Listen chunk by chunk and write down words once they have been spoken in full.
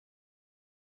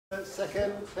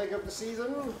Second pig of the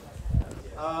season,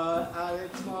 and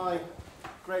it's my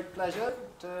great pleasure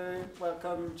to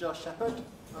welcome Josh Shepherd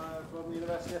from the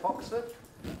University of Oxford.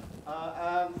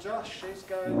 And Josh is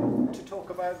going to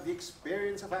talk about the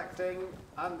experience of acting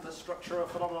and the structure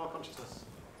of phenomenal consciousness.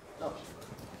 Josh.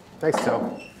 Thanks,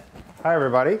 Phil. Hi,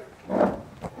 everybody.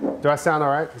 Do I sound all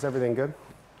right? Is everything good?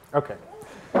 OK.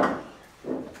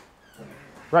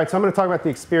 Right, so I'm going to talk about the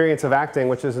experience of acting,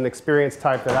 which is an experience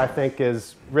type that I think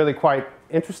is really quite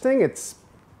interesting. It's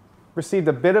received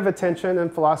a bit of attention in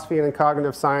philosophy and in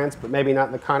cognitive science, but maybe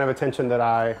not the kind of attention that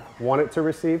I want it to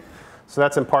receive. So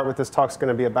that's in part what this talk's going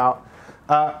to be about.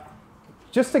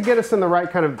 Just to get us in the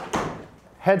right kind of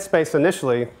headspace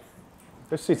initially,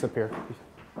 there's seats up here.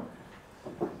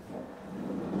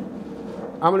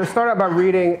 I'm going to start out by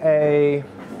reading a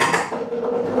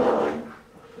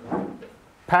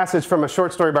passage from a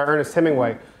short story by Ernest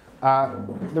Hemingway.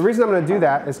 The reason I'm going to do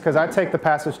that is because I take the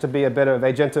passage to be a bit of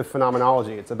agentive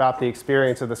phenomenology. It's about the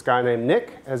experience of this guy named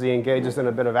Nick as he engages in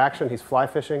a bit of action. He's fly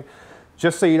fishing.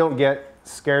 Just so you don't get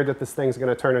scared that this thing's going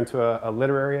to turn into a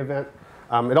literary event.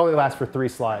 It only lasts for 3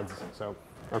 slides. So,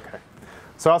 OK.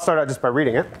 So I'll start out just by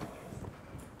reading it.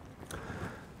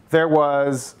 There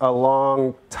was a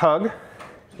long tug.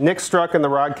 Nick struck and the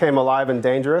rod came alive and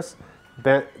dangerous.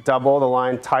 Bent double, the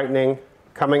line tightening,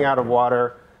 coming out of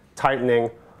water,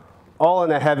 tightening, all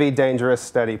in a heavy, dangerous,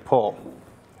 steady pull.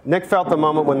 Nick felt the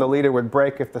moment when the leader would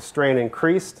break if the strain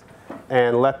increased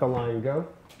and let the line go.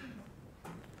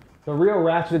 The reel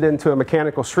ratcheted into a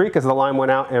mechanical shriek as the line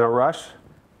went out in a rush,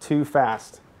 too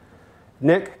fast.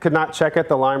 Nick could not check it,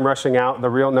 the line rushing out, the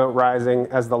reel note rising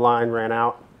as the line ran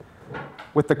out.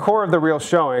 With the core of the reel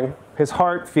showing, his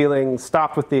heart feeling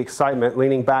stopped with the excitement,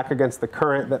 leaning back against the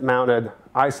current that mounted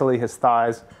icily his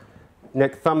thighs.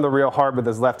 Nick thumbed the reel hard with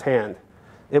his left hand.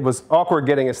 It was awkward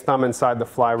getting his thumb inside the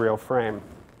fly reel frame.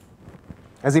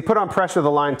 As he put on pressure,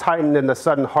 the line tightened into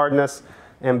sudden hardness,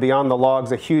 and beyond the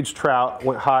logs, a huge trout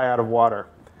went high out of water.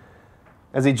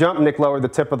 As he jumped, Nick lowered the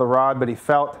tip of the rod, but he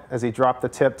felt, as he dropped the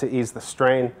tip to ease the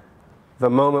strain, the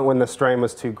moment when the strain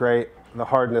was too great, the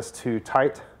hardness too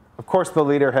tight. Of course, the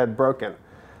leader had broken.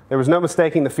 There was no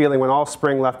mistaking the feeling when all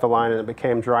spring left the line and it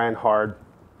became dry and hard.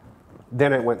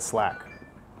 Then it went slack.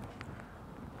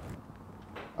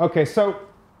 OK, so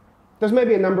there's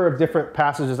maybe a number of different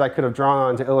passages I could have drawn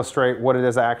on to illustrate what it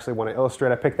is I actually want to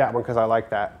illustrate. I picked that one because I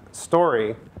like that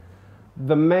story.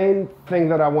 The main thing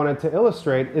that I wanted to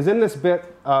illustrate is in this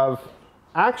bit of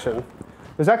action,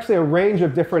 there's actually a range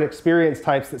of different experience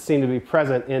types that seem to be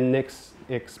present in Nick's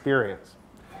experience.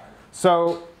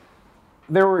 So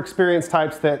there were experience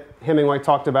types that Hemingway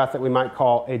talked about that we might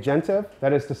call agentive.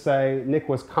 That is to say, Nick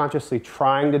was consciously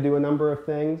trying to do a number of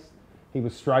things. He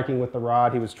was striking with the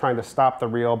rod. He was trying to stop the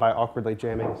reel by awkwardly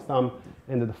jamming his thumb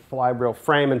into the fly reel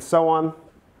frame, and so on.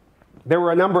 There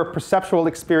were a number of perceptual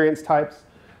experience types.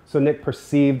 So Nick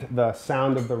perceived the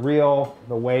sound of the reel,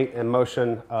 the weight and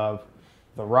motion of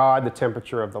the rod, the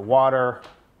temperature of the water,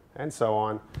 and so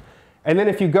on. And then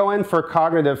if you go in for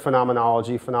cognitive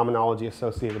phenomenology, phenomenology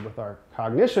associated with our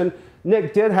cognition,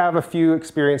 Nick did have a few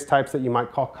experience types that you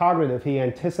might call cognitive. He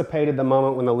anticipated the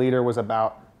moment when the leader was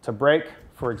about to break,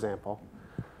 for example.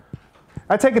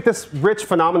 I take it this rich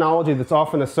phenomenology that's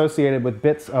often associated with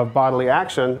bits of bodily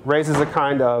action raises a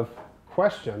kind of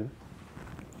question.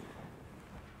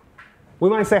 We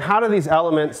might say, how do these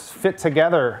elements fit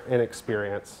together in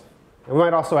experience? And we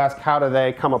might also ask, how do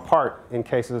they come apart in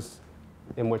cases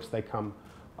in which they come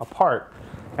apart?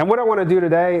 And what I want to do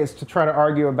today is to try to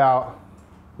argue about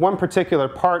one particular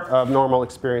part of normal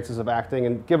experiences of acting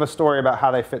and give a story about how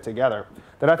they fit together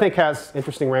that I think has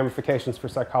interesting ramifications for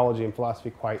psychology and philosophy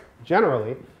quite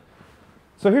generally.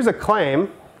 So here's a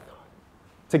claim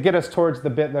to get us towards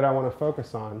the bit that I want to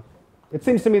focus on. It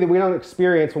seems to me that we don't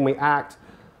experience when we act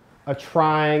a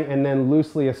trying and then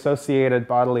loosely associated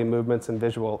bodily movements and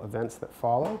visual events that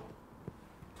follow.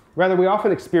 Rather, we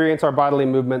often experience our bodily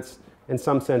movements in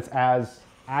some sense as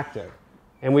active.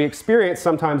 And we experience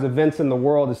sometimes events in the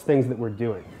world as things that we're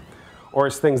doing or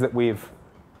as things that we've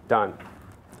done.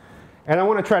 And I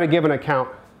want to try to give an account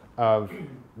of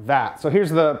that. So here's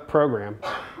the program.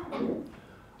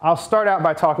 I'll start out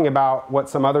by talking about what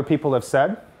some other people have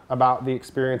said about the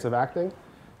experience of acting,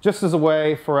 just as a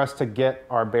way for us to get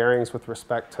our bearings with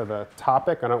respect to the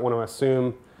topic. I don't want to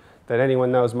assume that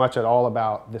anyone knows much at all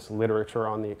about this literature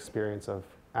on the experience of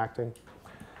acting.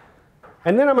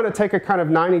 And then I'm going to take a kind of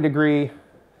 90-degree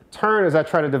turn as I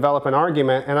try to develop an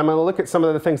argument, and I'm going to look at some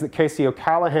of the things that Casey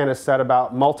O'Callaghan has said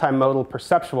about multi-modal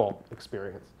perceptual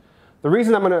experience. The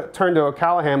reason I'm going to turn to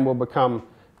O'Callaghan will become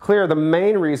clear. The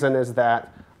main reason is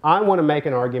that I want to make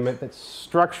an argument that's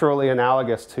structurally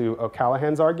analogous to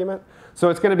O'Callaghan's argument. So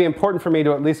it's going to be important for me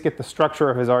to at least get the structure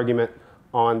of his argument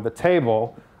on the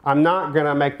table. I'm not going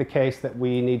to make the case that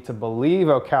we need to believe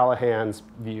O'Callaghan's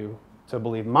view to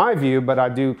believe my view, but I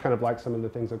do kind of like some of the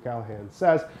things O'Callaghan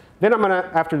says. Then I'm going to,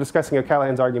 after discussing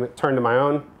O'Callaghan's argument, turn to my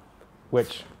own,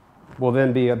 which will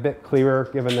then be a bit clearer,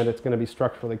 given that it's going to be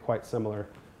structurally quite similar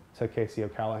to Casey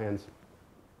O'Callaghan's.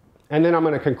 And then I'm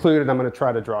going to conclude, and I'm going to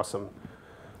try to draw some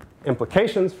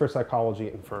implications for psychology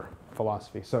and for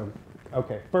philosophy. So,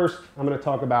 okay, first I'm going to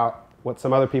talk about what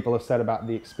some other people have said about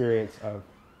the experience of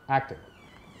acting.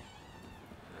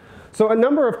 So a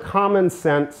number of common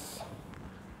sense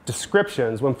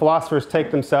descriptions, when philosophers take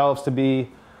themselves to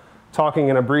be talking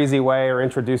in a breezy way or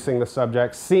introducing the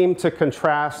subject, seem to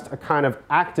contrast a kind of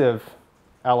active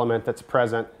element that's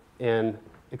present in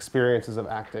experiences of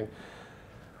acting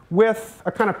with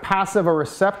a kind of passive or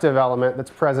receptive element that's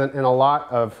present in a lot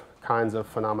of kinds of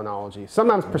phenomenology.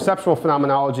 Sometimes perceptual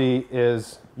phenomenology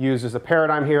is used as a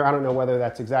paradigm here. I don't know whether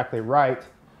that's exactly right,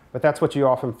 but that's what you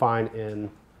often find in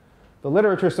the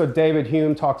literature. So David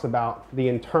Hume talks about the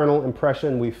internal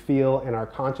impression we feel and are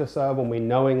conscious of when we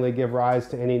knowingly give rise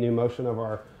to any new motion of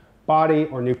our body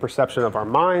or new perception of our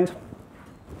mind.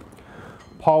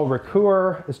 Paul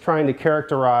Ricoeur is trying to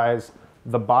characterize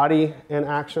the body in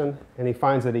action, and he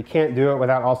finds that he can't do it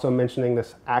without also mentioning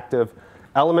this active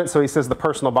element. So he says the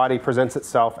personal body presents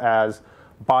itself as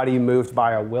body moved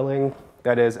by a willing,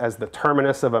 that is, as the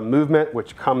terminus of a movement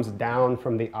which comes down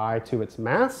from the eye to its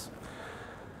mass.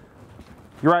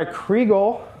 Uri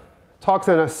Kriegel talks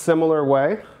in a similar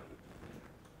way,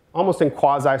 almost in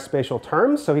quasi-spatial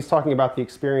terms. So he's talking about the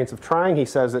experience of trying. He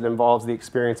says it involves the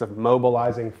experience of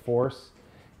mobilizing force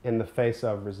in the face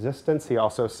of resistance. He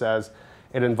also says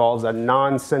it involves a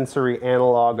non-sensory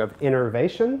analog of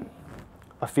innervation,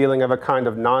 a feeling of a kind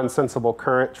of non-sensible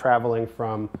current traveling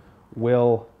from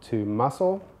will to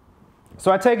muscle.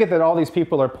 So I take it that all these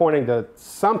people are pointing to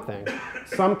something,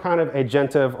 some kind of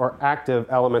agentive or active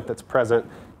element that's present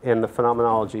in the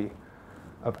phenomenology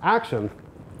of action.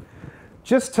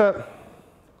 Just to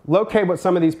locate what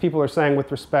some of these people are saying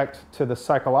with respect to the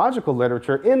psychological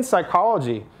literature, in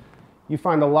psychology, you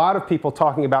find a lot of people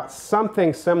talking about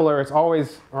something similar. It's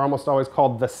always, or almost always,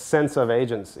 called the sense of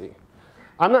agency.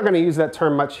 I'm not going to use that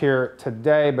term much here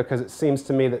today because it seems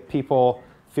to me that people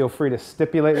feel free to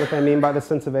stipulate what they mean by the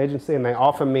sense of agency, and they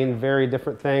often mean very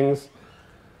different things.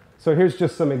 So here's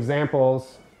just some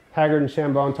examples. Haggard and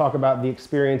Chambon talk about the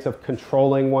experience of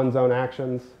controlling one's own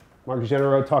actions. Marc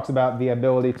Genereux talks about the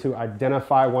ability to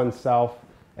identify oneself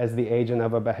as the agent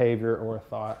of a behavior or a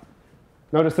thought.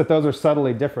 Notice that those are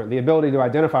subtly different. The ability to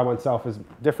identify oneself is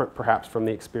different, perhaps, from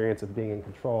the experience of being in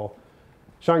control.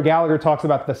 Sean Gallagher talks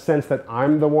about the sense that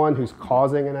I'm the one who's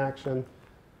causing an action.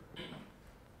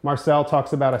 Marcel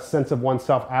talks about a sense of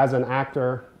oneself as an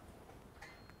actor.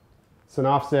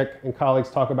 Sinofsek and colleagues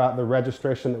talk about the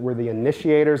registration that we're the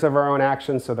initiators of our own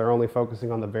actions, so they're only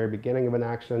focusing on the very beginning of an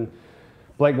action.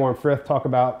 Blakemore and Frith talk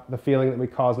about the feeling that we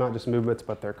cause not just movements,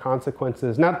 but their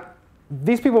consequences. Now,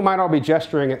 these people might all be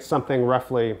gesturing at something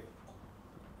roughly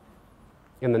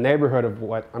in the neighborhood of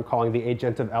what I'm calling the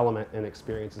agentive element in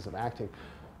experiences of acting.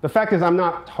 The fact is I'm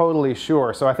not totally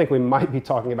sure, so I think we might be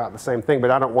talking about the same thing, but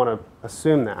I don't want to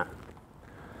assume that.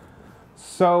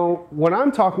 So when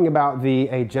I'm talking about the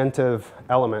agentive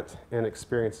element in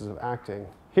experiences of acting,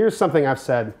 here's something I've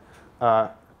said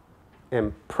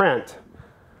in print.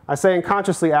 I say in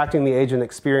consciously acting, the agent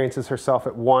experiences herself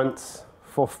at once,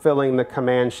 fulfilling the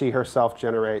command she herself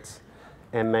generates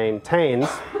and maintains.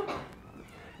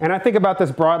 And I think about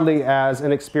this broadly as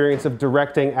an experience of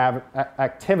directing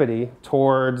activity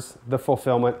towards the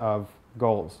fulfillment of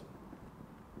goals.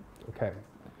 Okay.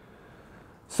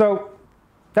 So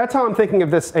that's how I'm thinking of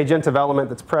this agentive element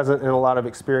that's present in a lot of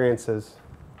experiences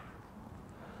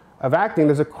of acting.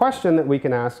 There's a question that we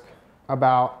can ask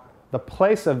about the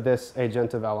place of this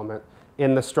agentive element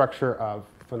in the structure of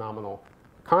phenomenal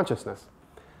consciousness.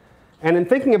 And in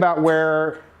thinking about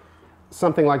where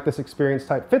something like this experience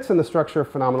type fits in the structure of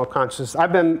phenomenal consciousness,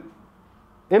 I've been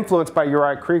influenced by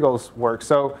Uri Kriegel's work.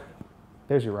 So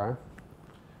there's Uri.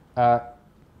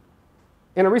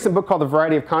 In a recent book called The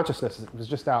Variety of Consciousness, it was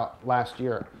just out last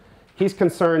year, he's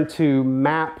concerned to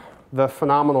map the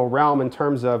phenomenal realm in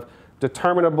terms of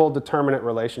determinable determinate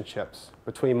relationships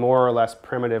between more or less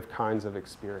primitive kinds of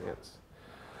experience.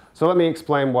 So let me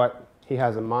explain what he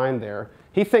has in mind there.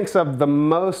 He thinks of the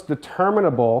most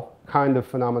determinable kind of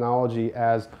phenomenology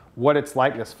as what its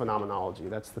likeness phenomenology.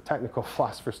 That's the technical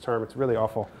philosopher's term. It's really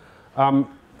awful.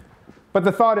 But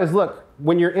the thought is, look,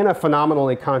 when you're in a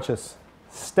phenomenally conscious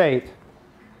state,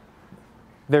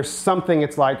 there's something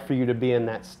it's like for you to be in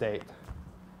that state.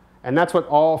 And that's what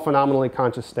all phenomenally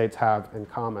conscious states have in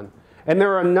common. And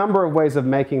there are a number of ways of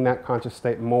making that conscious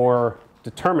state more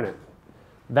determinate.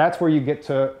 That's where you get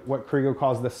to what Kriegel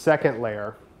calls the second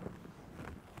layer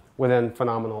within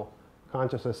phenomenal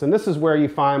consciousness. And this is where you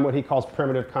find what he calls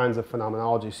primitive kinds of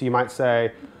phenomenology. So you might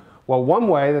say, well, one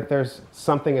way that there's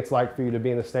something it's like for you to be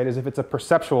in the state is if it's a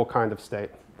perceptual kind of state.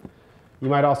 You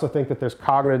might also think that there's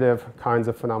cognitive kinds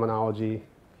of phenomenology.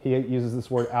 He uses this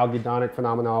word algedonic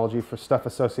phenomenology for stuff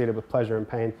associated with pleasure and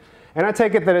pain. And I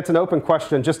take it that it's an open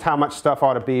question just how much stuff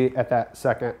ought to be at that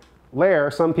second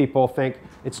layer. Some people think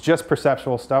it's just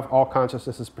perceptual stuff. All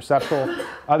consciousness is perceptual.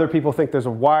 Other people think there's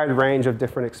a wide range of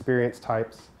different experience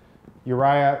types.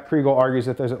 Uriah Kriegel argues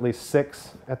that there's at least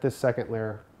 6 at this second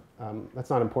layer. That's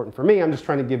not important for me. I'm just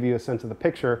trying to give you a sense of the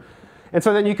picture. And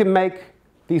so then you can make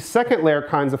these second layer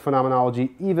kinds of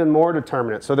phenomenology even more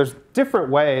determinate. So there's different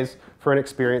ways for an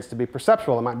experience to be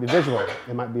perceptual. It might be visual.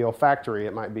 It might be olfactory.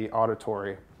 It might be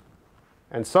auditory.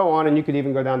 And so on. And you could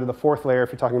even go down to the 4th layer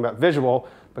if you're talking about visual,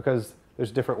 because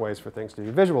there's different ways for things to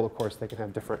be visual. Of course, they can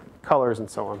have different colors and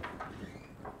so on.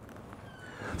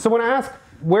 So when I ask,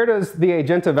 where does the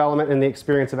agentive element in the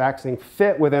experience of acting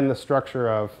fit within the structure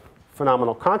of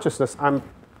phenomenal consciousness, I'm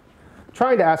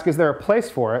trying to ask, is there a place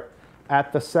for it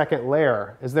at the second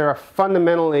layer? Is there a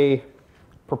fundamentally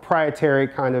proprietary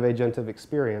kind of agentive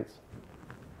experience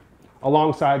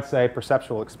alongside, say,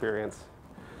 perceptual experience?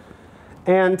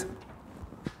 And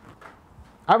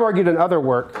I've argued in other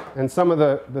work, and some of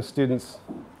the students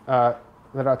that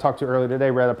I talked to earlier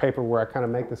today read a paper where I kind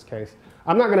of make this case.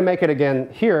 I'm not going to make it again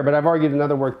here, but I've argued in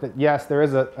other work that yes, there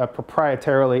is a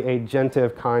proprietarily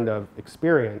agentive kind of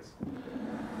experience.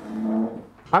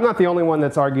 I'm not the only one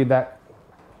that's argued that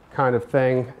kind of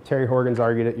thing. Terry Horgan's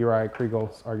argued it. Uriah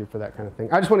Kriegel's argued for that kind of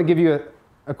thing. I just want to give you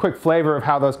a quick flavor of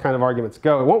how those kind of arguments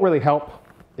go. It won't really help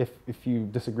if you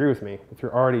disagree with me, if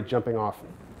you're already jumping off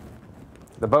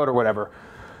the boat or whatever.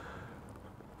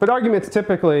 But arguments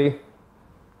typically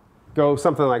go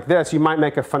something like this. You might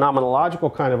make a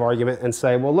phenomenological kind of argument and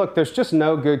say, well, look, there's just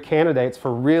no good candidates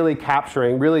for really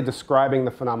capturing, really describing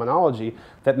the phenomenology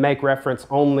that make reference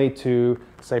only to,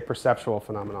 say, perceptual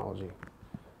phenomenology.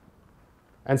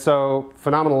 And so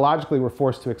phenomenologically, we're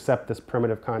forced to accept this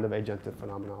primitive kind of agentive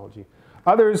phenomenology.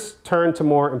 Others turn to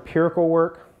more empirical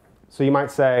work. So you might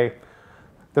say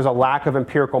there's a lack of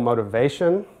empirical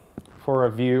motivation for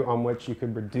a view on which you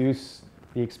could reduce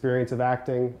the experience of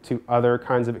acting to other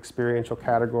kinds of experiential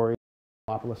categories.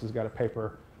 Lopoulos has got a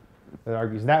paper that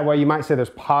argues that way. You might say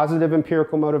there's positive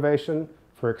empirical motivation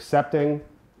for accepting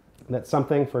that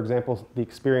something, for example, the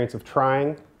experience of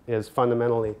trying, is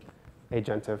fundamentally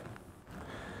agentive.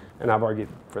 And I've argued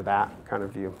for that kind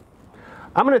of view.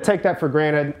 I'm going to take that for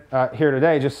granted here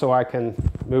today just so I can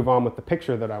move on with the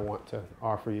picture that I want to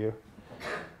offer you.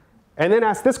 And then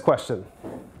ask this question.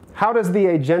 How does the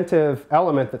agentive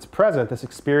element that's present, this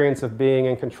experience of being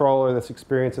in control or this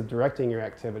experience of directing your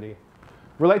activity,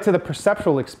 relate to the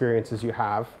perceptual experiences you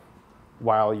have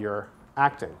while you're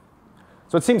acting?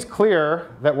 So it seems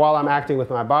clear that while I'm acting with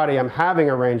my body, I'm having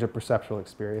a range of perceptual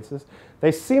experiences.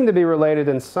 They seem to be related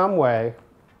in some way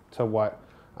to what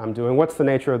I'm doing. What's the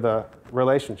nature of the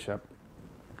relationship?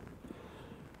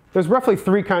 There's roughly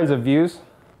 3 kinds of views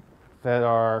that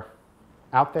are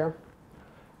out there.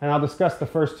 And I'll discuss the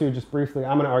first 2 just briefly.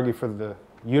 I'm going to argue for the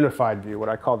unified view, what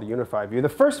I call the unified view. The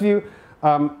first view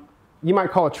you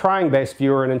might call a trying-based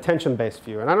view or an intention-based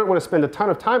view. And I don't want to spend a ton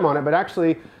of time on it, but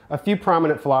actually a few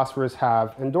prominent philosophers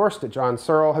have endorsed it. John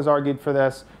Searle has argued for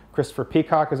this. Christopher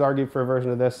Peacock has argued for a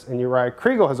version of this. And Uriah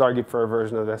Kriegel has argued for a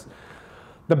version of this.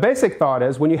 The basic thought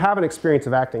is when you have an experience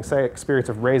of acting, say experience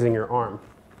of raising your arm,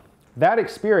 that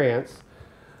experience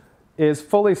is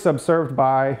fully subserved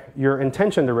by your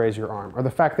intention to raise your arm, or the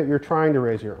fact that you're trying to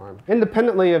raise your arm,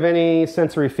 independently of any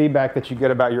sensory feedback that you get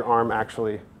about your arm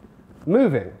actually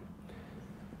moving.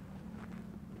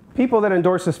 People that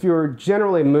endorse this view are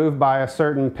generally moved by a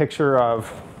certain picture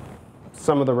of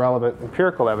some of the relevant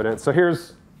empirical evidence. So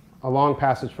here's a long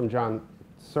passage from John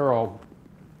Searle,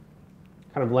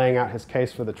 kind of laying out his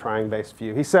case for the trying-based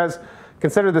view. He says,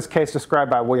 consider this case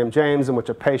described by William James in which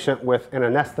a patient with an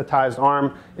anesthetized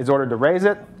arm is ordered to raise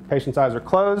it. The patient's eyes are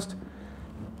closed.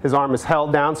 His arm is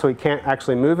held down so he can't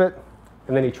actually move it,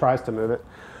 and then he tries to move it.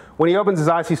 When he opens his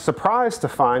eyes, he's surprised to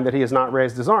find that he has not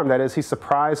raised his arm. That is, he's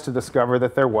surprised to discover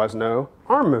that there was no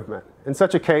arm movement. In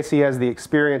such a case, he has the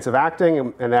experience of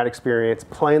acting, and that experience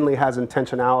plainly has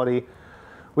intentionality.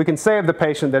 We can say of the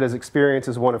patient that his experience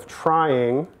is one of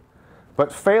trying,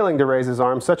 but failing to raise his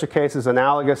arm. Such a case is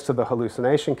analogous to the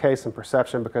hallucination case in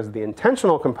perception because the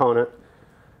intentional component,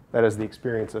 that is the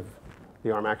experience of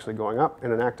the arm actually going up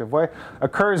in an active way,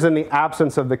 occurs in the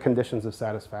absence of the conditions of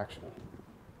satisfaction.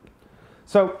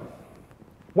 So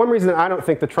one reason that I don't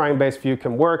think the trying-based view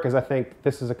can work is I think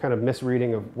this is a kind of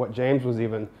misreading of what James was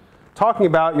even talking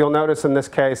about. You'll notice in this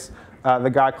case, the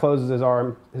guy closes his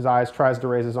arm, his eyes, tries to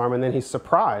raise his arm, and then he's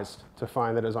surprised to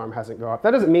find that his arm hasn't gone up.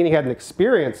 That doesn't mean he had an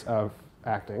experience of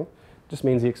acting. It just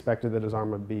means he expected that his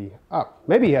arm would be up.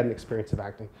 Maybe he had an experience of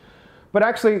acting. But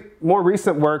actually, more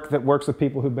recent work that works with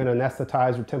people who've been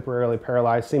anesthetized or temporarily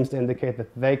paralyzed seems to indicate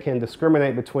that they can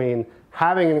discriminate between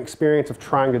having an experience of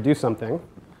trying to do something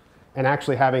and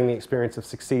actually having the experience of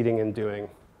succeeding in doing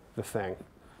the thing.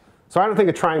 So I don't think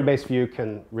a trying-based view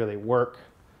can really work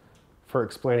for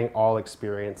explaining all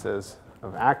experiences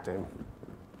of acting.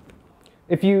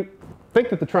 If you think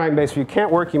that the trying-based view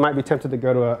can't work, you might be tempted to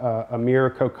go to a mere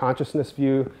co-consciousness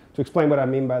view. To explain what I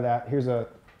mean by that, here's a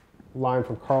line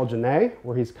from Carl Genet,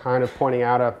 where he's kind of pointing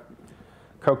out a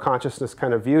co-consciousness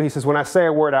kind of view. He says, when I say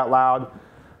a word out loud,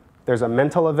 there's a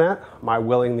mental event, my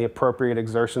willing the appropriate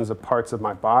exertions of parts of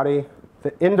my body,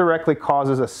 that indirectly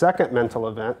causes a second mental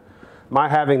event, my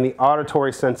having the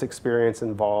auditory sense experience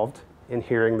involved in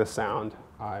hearing the sound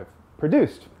I've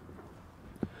produced.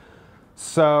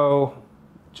 So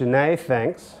Genet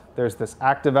thinks there's this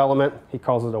active element, he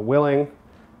calls it a willing,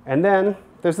 and then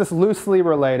there's this loosely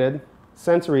related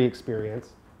sensory experience,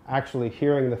 actually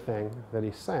hearing the thing that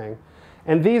he's saying.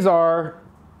 And these are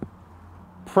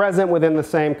present within the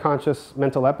same conscious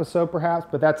mental episode, perhaps,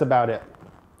 but that's about it.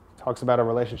 He talks about a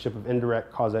relationship of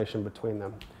indirect causation between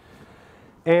them.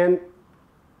 And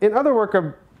in other work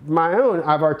of my own,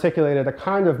 I've articulated a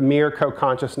kind of mere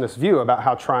co-consciousness view about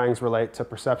how tryings relate to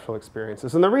perceptual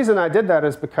experiences. And the reason I did that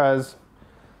is because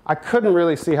I couldn't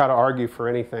really see how to argue for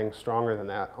anything stronger than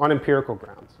that on empirical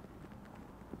grounds.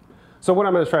 So what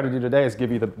I'm going to try to do today is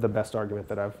give you the best argument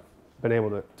that I've been able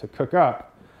to cook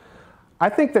up. I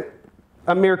think that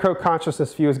a mere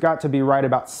co-consciousness view has got to be right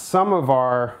about some of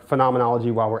our phenomenology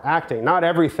while we're acting. Not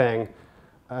everything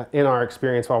in our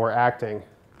experience while we're acting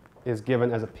is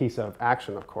given as a piece of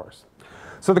action, of course.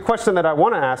 So the question that I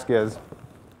want to ask is,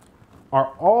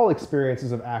 are all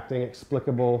experiences of acting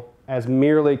explicable as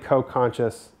merely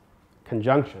co-conscious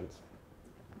conjunctions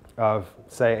of,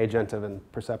 say, agentive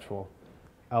and perceptual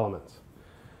elements?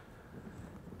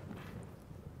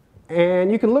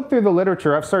 And you can look through the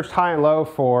literature. I've searched high and low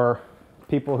for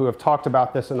people who have talked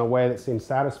about this in a way that seems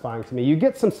satisfying to me. You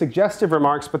get some suggestive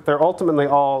remarks, but they're ultimately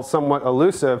all somewhat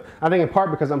elusive, I think in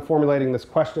part because I'm formulating this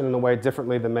question in a way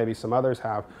differently than maybe some others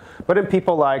have. But in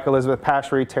people like Elizabeth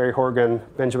Pashery, Terry Horgan,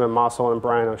 Benjamin Mossel, and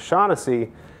Brian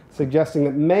O'Shaughnessy, suggesting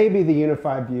that maybe the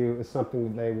unified view is something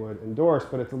that they would endorse,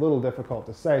 but it's a little difficult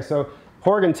to say. So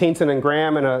Horgan, Teenson, and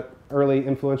Graham in an early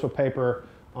influential paper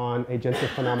on agentive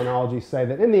phenomenology say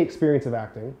that in the experience of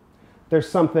acting, there's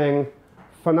something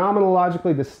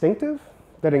phenomenologically distinctive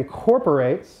that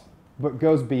incorporates but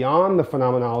goes beyond the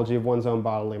phenomenology of one's own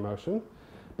bodily motion.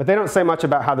 But they don't say much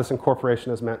about how this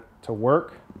incorporation is meant to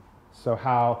work, so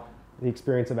how the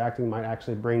experience of acting might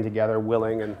actually bring together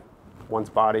willing and one's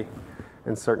body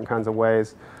in certain kinds of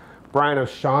ways. Brian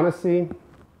O'Shaughnessy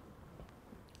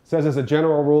says, as a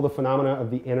general rule, the phenomena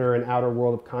of the inner and outer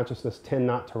world of consciousness tend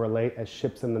not to relate as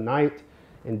ships in the night.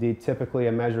 Indeed, typically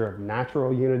a measure of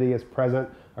natural unity is present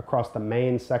across the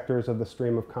main sectors of the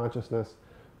stream of consciousness,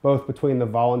 both between the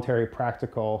voluntary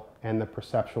practical and the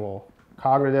perceptual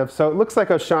cognitive. So it looks like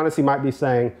O'Shaughnessy might be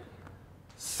saying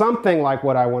something like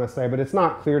what I want to say, but it's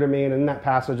not clear to me. And in that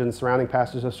passage and the surrounding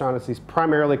passages, O'Shaughnessy's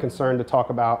primarily concerned to talk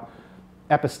about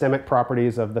epistemic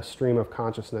properties of the stream of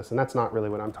consciousness, and that's not really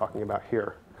what I'm talking about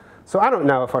here. So I don't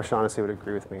know if O'Shaughnessy would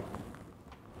agree with me.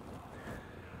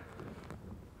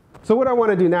 So what I want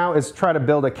to do now is try to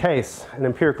build a case, an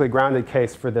empirically grounded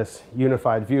case for this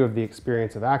unified view of the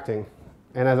experience of acting.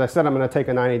 And as I said, I'm going to take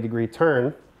a 90-degree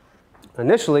turn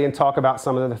initially and talk about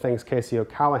some of the things Casey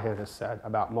O'Callaghan has said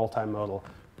about multimodal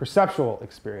perceptual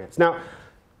experience. Now,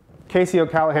 Casey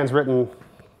O'Callaghan's written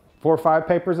 4 or 5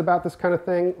 papers about this kind of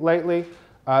thing lately.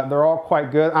 They're all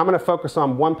quite good. I'm going to focus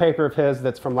on one paper of his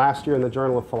that's from last year in the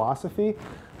Journal of Philosophy.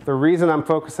 The reason I'm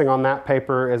focusing on that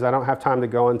paper is I don't have time to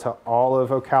go into all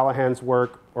of O'Callaghan's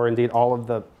work, or indeed all of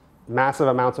the massive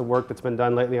amounts of work that's been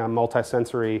done lately on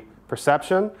multisensory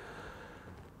perception.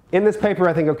 In this paper,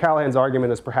 I think O'Callaghan's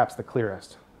argument is perhaps the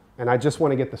clearest. And I just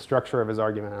want to get the structure of his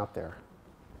argument out there,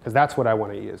 because that's what I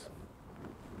want to use.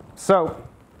 So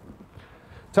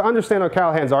to understand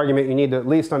O'Callaghan's argument, you need to at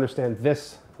least understand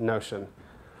this notion.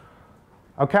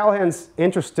 O'Callaghan's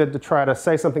interested to try to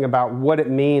say something about what it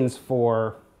means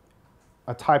for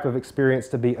a type of experience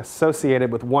to be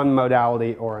associated with one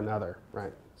modality or another,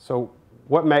 right? So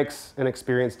what makes an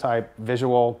experience type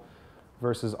visual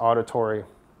versus auditory,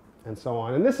 and so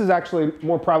on. And this is actually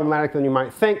more problematic than you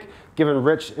might think, given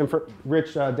rich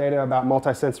data about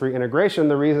multisensory integration.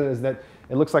 The reason is that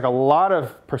it looks like a lot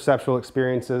of perceptual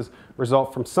experiences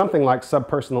result from something like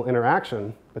subpersonal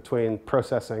interaction between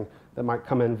processing that might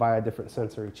come in via different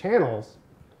sensory channels.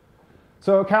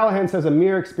 So O'Callaghan says a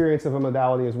mere experience of a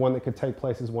modality is one that could take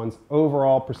place as one's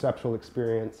overall perceptual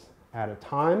experience at a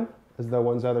time, as though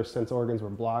one's other sense organs were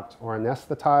blocked or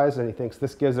anesthetized, and he thinks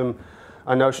this gives him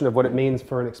a notion of what it means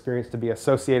for an experience to be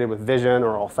associated with vision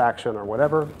or olfaction or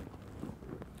whatever.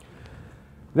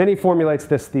 Then he formulates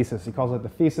this thesis. He calls it the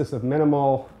thesis of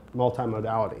minimal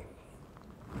multimodality.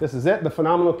 This is it. The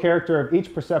phenomenal character of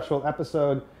each perceptual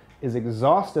episode is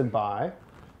exhausted by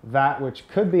that which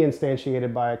could be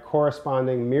instantiated by a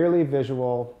corresponding merely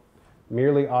visual,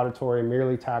 merely auditory,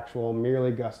 merely tactual,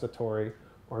 merely gustatory,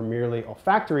 or merely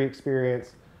olfactory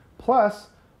experience, plus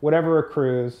whatever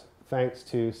accrues thanks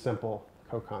to simple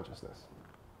co-consciousness.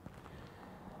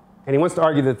 And he wants to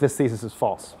argue that this thesis is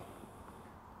false.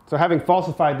 So having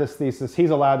falsified this thesis, he's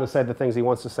allowed to say the things he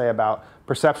wants to say about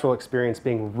perceptual experience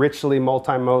being richly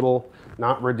multimodal,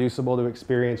 not reducible to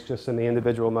experience just in the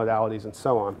individual modalities, and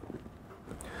so on.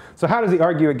 So how does he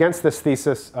argue against this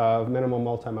thesis of minimal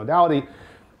multimodality?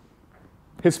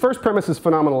 His first premise is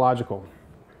phenomenological.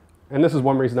 And this is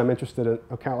one reason I'm interested in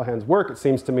O'Callaghan's work. It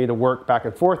seems to me to work back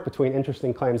and forth between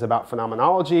interesting claims about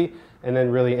phenomenology and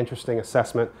then really interesting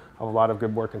assessment of a lot of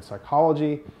good work in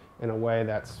psychology in a way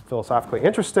that's philosophically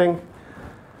interesting.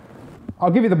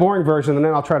 I'll give you the boring version, and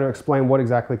then I'll try to explain what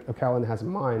exactly O'Callaghan has in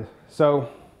mind. So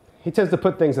he tends to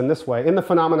put things in this way. In the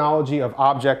phenomenology of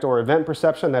object or event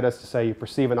perception, that is to say you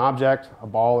perceive an object, a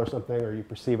ball or something, or you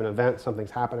perceive an event,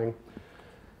 something's happening,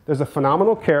 there's a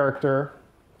phenomenal character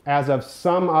as of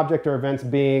some object or events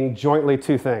being jointly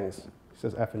two things. He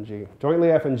says F and G,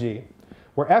 jointly F and G,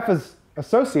 where F is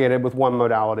associated with one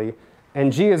modality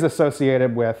and G is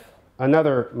associated with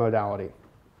another modality.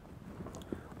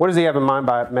 What does he have in mind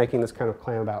by making this kind of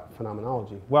claim about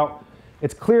phenomenology? Well,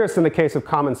 it's clearest in the case of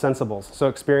common sensibles, so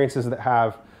experiences that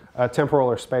have a temporal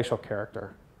or spatial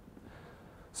character.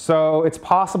 So it's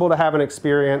possible to have an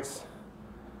experience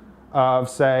of,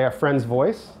 say, a friend's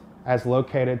voice as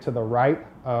located to the right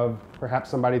of perhaps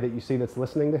somebody that you see that's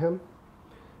listening to him.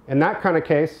 In that kind of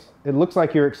case, it looks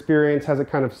like your experience has a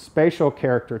kind of spatial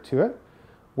character to it,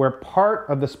 where part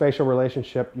of the spatial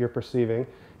relationship you're perceiving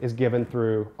is given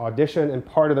through audition and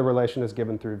part of the relation is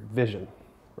given through vision,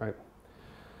 right?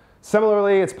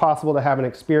 Similarly, it's possible to have an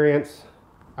experience,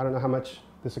 I don't know how much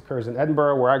this occurs in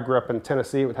Edinburgh, where I grew up in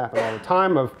Tennessee, it would happen all the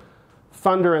time, of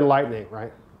thunder and lightning,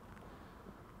 right?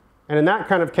 And in that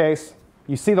kind of case,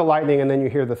 you see the lightning and then you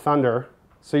hear the thunder,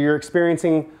 so you're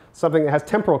experiencing something that has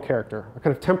temporal character, a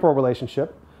kind of temporal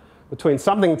relationship between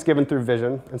something that's given through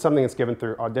vision and something that's given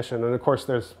through audition. And of course,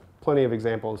 there's plenty of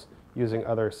examples using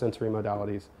other sensory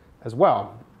modalities as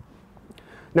well.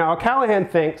 Now, O'Callaghan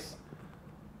thinks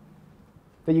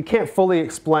that you can't fully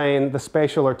explain the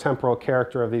spatial or temporal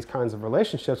character of these kinds of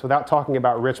relationships without talking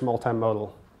about rich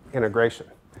multimodal integration.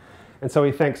 And so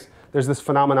he thinks there's this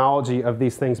phenomenology of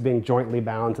these things being jointly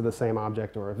bound to the same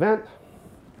object or event.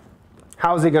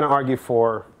 How is he going to argue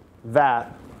for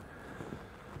that?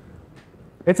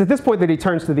 It's at this point that he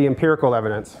turns to the empirical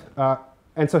evidence.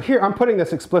 And so here, I'm putting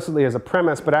this explicitly as a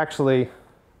premise, but actually,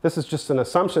 this is just an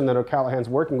assumption that O'Callaghan's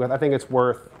working with. I think it's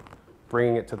worth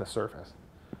bringing it to the surface.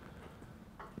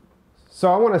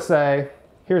 So I want to say,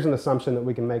 here's an assumption that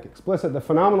we can make explicit. The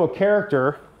phenomenal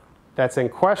character that's in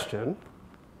question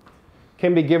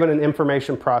can be given an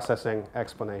information processing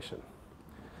explanation.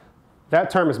 That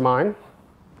term is mine.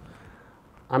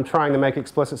 I'm trying to make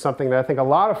explicit something that I think a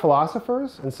lot of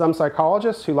philosophers and some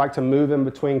psychologists who like to move in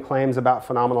between claims about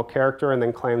phenomenal character and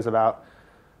then claims about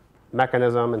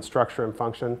mechanism and structure and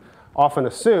function often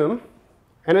assume.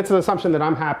 And it's an assumption that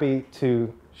I'm happy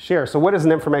to share. So what is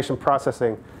an information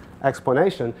processing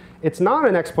explanation? It's not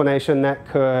an explanation that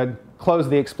could close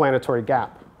the explanatory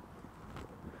gap.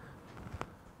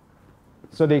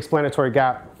 So the explanatory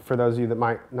gap, for those of you that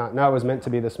might not know, is meant to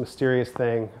be this mysterious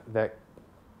thing that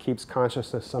keeps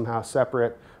consciousness somehow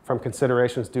separate from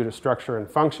considerations due to structure and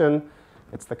function.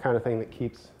 It's the kind of thing that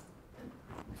keeps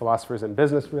philosophers in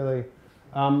business, really.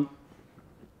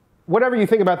 Whatever you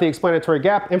think about the explanatory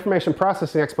gap, information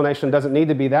processing explanation doesn't need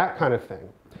to be that kind of thing.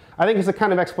 I think it's a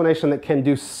kind of explanation that can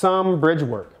do some bridge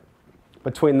work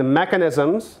between the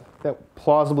mechanisms that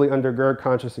plausibly undergird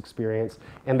conscious experience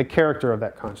and the character of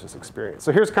that conscious experience.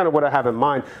 So here's kind of what I have in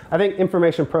mind. I think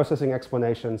information processing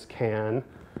explanations can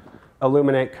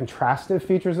illuminate contrastive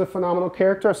features of phenomenal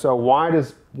character. So why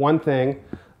does one thing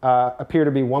appear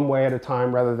to be one way at a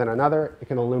time rather than another? It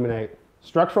can illuminate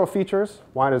structural features.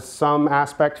 Why does some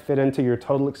aspect fit into your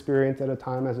total experience at a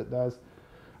time as it does?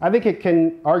 I think it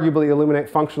can arguably illuminate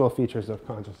functional features of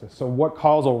consciousness. So what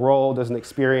causal role does an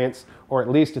experience, or at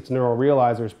least its neural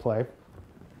realizers, play?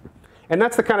 And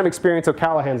that's the kind of experience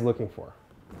O'Callaghan's looking for,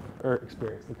 or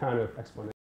experience, the kind of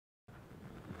explanation.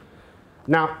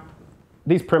 Now,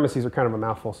 these premises are kind of a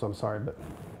mouthful, so I'm sorry, but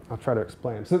I'll try to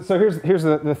explain. So here's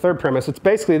the third premise. It's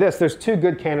basically this. There's two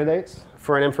good candidates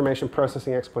for an information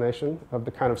processing explanation of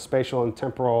the kind of spatial and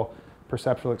temporal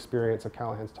perceptual experience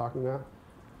O'Callaghan's talking about.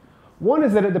 One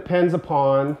is that it depends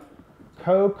upon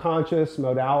co-conscious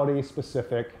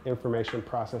modality-specific information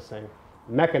processing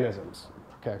mechanisms.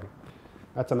 Okay,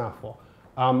 that's a mouthful.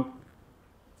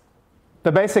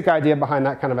 The basic idea behind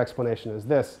that kind of explanation is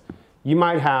this. You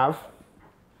might have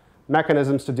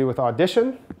mechanisms to do with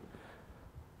audition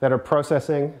that are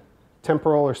processing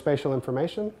temporal or spatial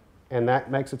information, and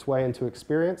that makes its way into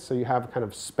experience. So you have kind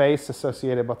of space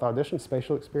associated with audition,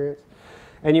 spatial experience.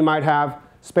 And you might have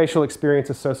spatial experience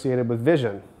associated with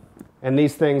vision. And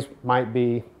these things might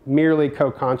be merely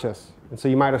co-conscious. And so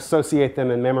you might associate them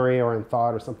in memory or in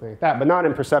thought or something like that, but not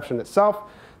in perception itself.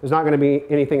 There's not going to be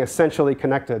anything essentially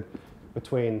connected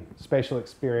between spatial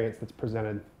experience that's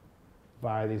presented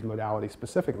by these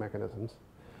modality-specific mechanisms.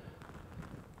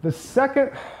 The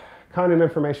second kind of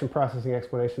information processing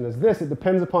explanation is this. It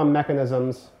depends upon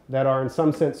mechanisms that are in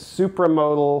some sense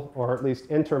supramodal or at least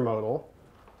intermodal,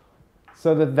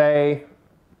 so that they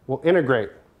will integrate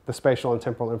the spatial and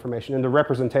temporal information into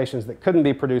representations that couldn't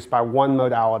be produced by one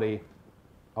modality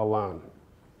alone.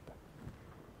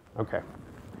 Okay.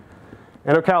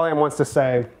 And O'Callaghan wants to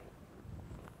say,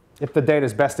 if the data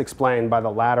is best explained by the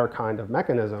latter kind of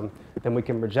mechanism, then we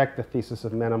can reject the thesis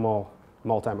of minimal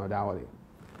multimodality.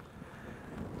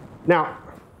 Now,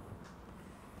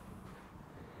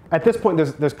 at this point,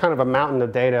 there's kind of a mountain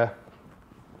of data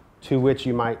to which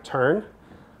you might turn.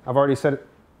 I've already said,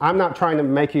 I'm not trying to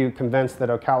make you convinced that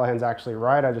O'Callaghan's actually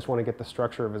right. I just want to get the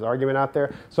structure of his argument out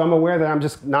there. So I'm aware that I'm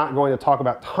just not going to talk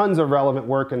about tons of relevant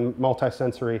work in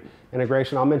multisensory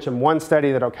integration. I'll mention one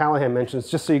study that O'Callaghan mentions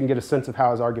just so you can get a sense of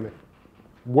how his argument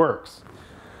works.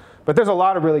 But there's a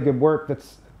lot of really good work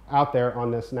that's out there on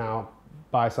this now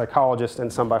by psychologists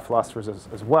and some by philosophers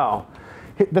as well.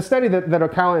 The study that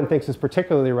O'Callaghan thinks is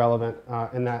particularly relevant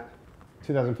in that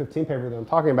 2015 paper that I'm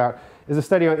talking about is a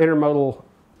study on intermodal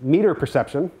meter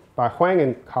perception by Huang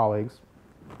and colleagues.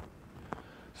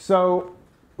 So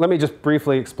let me just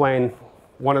briefly explain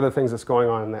one of the things that's going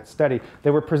on in that study.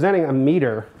 They were presenting a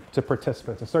meter to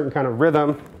participants, a certain kind of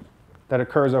rhythm that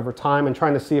occurs over time, and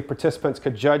trying to see if participants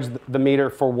could judge the meter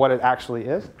for what it actually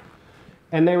is.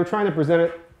 And they were trying to present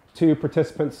it to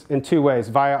participants in two ways,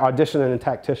 via audition and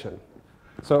tactition.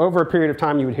 So over a period of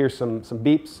time, you would hear some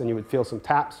beeps and you would feel some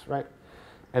taps, right?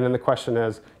 And then the question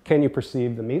is, can you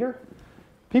perceive the meter?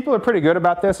 People are pretty good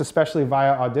about this, especially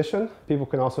via audition. People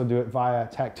can also do it via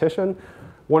tactition.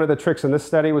 One of the tricks in this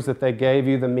study was that they gave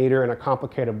you the meter in a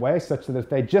complicated way, such that if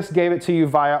they just gave it to you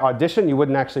via audition, you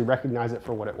wouldn't actually recognize it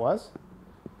for what it was.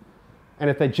 And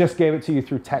if they just gave it to you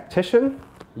through tactition,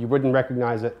 you wouldn't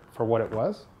recognize it for what it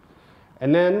was.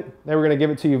 And then they were going to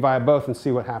give it to you via both and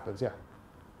see what happens. Yeah?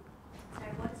 So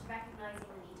what's recognizing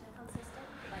the meter consistent?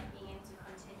 Like being able to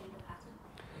continue the pattern?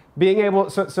 Being able,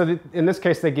 so in this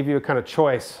case, they give you a kind of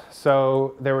choice.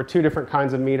 So there were two different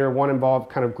kinds of meter. One involved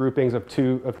kind of groupings of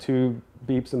two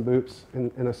beeps and boops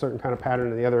in a certain kind of pattern,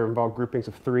 and the other involved groupings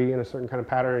of three in a certain kind of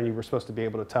pattern, and you were supposed to be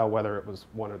able to tell whether it was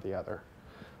one or the other.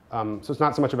 So it's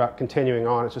not so much about continuing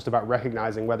on, it's just about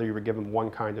recognizing whether you were given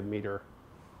one kind of meter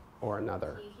or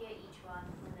another. Do you hear each one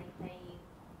when they play you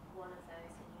one of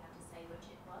those and you have to say which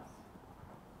it was?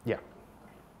 Yeah.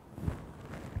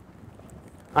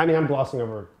 I mean, I'm glossing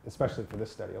over, especially for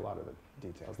this study, a lot of the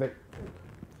details.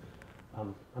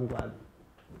 I'm glad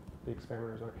the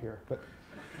experimenters aren't here. But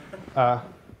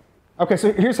OK,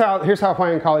 so here's how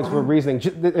Huang and colleagues were reasoning.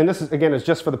 And this, again, is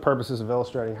just for the purposes of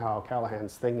illustrating how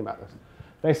Callahan's thinking about this.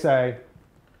 They say,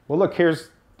 well, look, here's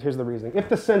the reasoning. If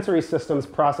the sensory systems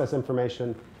process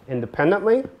information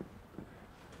independently,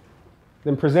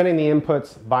 then presenting the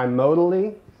inputs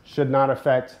bimodally should not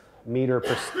affect meter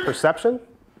perception.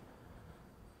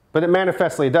 But it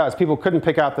manifestly does. People couldn't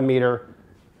pick out the meter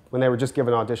when they were just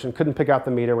given audition, couldn't pick out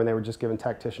the meter when they were just given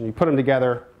tactition. You put them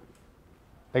together,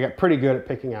 they got pretty good at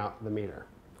picking out the meter.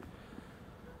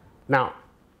 Now,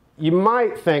 you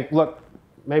might think, look,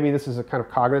 maybe this is a kind of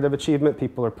cognitive achievement.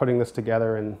 People are putting this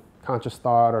together in conscious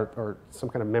thought or some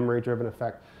kind of memory-driven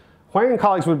effect. Huang and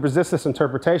colleagues would resist this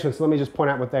interpretation, so let me just point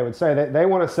out what they would say. They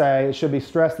want to say it should be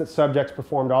stressed that subjects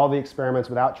performed all the experiments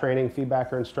without training,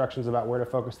 feedback, or instructions about where to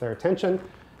focus their attention,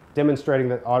 demonstrating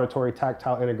that auditory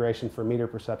tactile integration for meter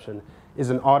perception is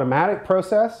an automatic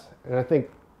process. And I think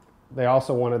they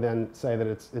also want to then say that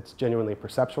it's genuinely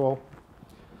perceptual.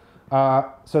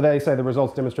 So they say the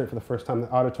results demonstrate for the first time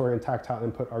that auditory and tactile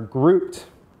input are grouped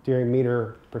during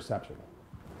meter perception.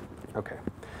 Okay.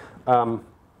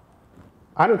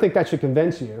 I don't think that should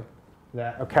convince you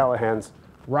that O'Callaghan's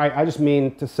right. I just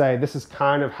mean to say this is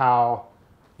kind of how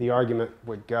the argument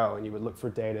would go, and you would look for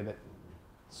data that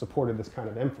supported this kind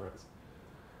of inference.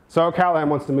 So O'Callaghan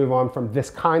wants to move on from this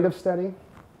kind of study,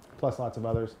 plus lots of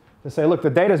others, to say, look, the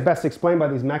data is best explained by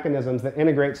these mechanisms that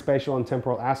integrate spatial and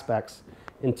temporal aspects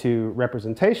into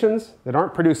representations that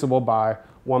aren't producible by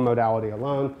one modality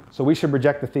alone. So we should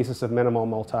reject the thesis of minimal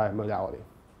multi-modality.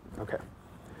 Okay.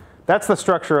 That's the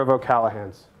structure of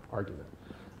O'Callaghan's argument.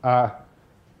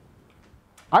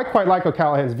 I quite like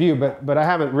O'Callaghan's view, but I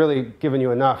haven't really given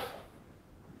you enough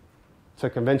to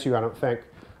convince you, I don't think.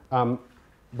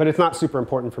 But it's not super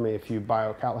important for me if you buy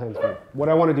O'Callaghan's view. What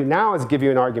I want to do now is give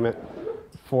you an argument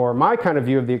for my kind of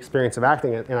view of the experience of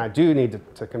acting, and I do need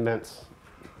to convince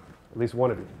at least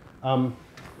one of you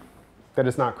that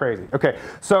it's not crazy. Okay,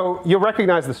 so you'll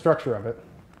recognize the structure of it,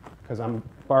 because I'm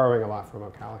borrowing a lot from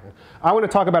O'Callaghan. I want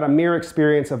to talk about a mere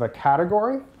experience of a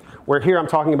category, where here I'm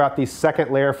talking about these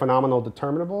second layer phenomenal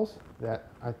determinables that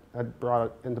I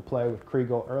brought into play with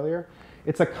Kriegel earlier.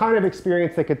 It's a kind of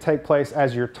experience that could take place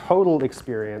as your total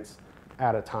experience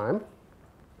at a time.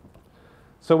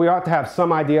 So we ought to have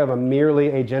some idea of a merely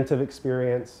agentive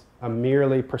experience, a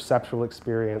merely perceptual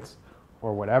experience,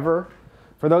 or whatever.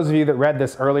 For those of you that read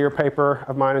this earlier paper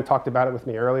of mine and talked about it with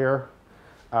me earlier,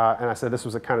 and I said this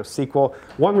was a kind of sequel.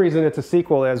 One reason it's a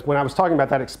sequel is when I was talking about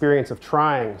that experience of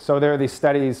trying. So there are these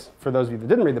studies, for those of you that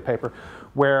didn't read the paper,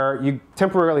 where you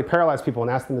temporarily paralyze people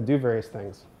and ask them to do various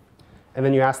things. And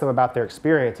then you ask them about their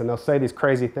experience, and they'll say these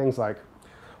crazy things like,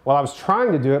 well, I was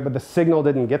trying to do it, but the signal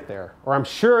didn't get there. Or I'm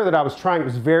sure that I was trying, it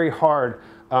was very hard,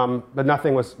 but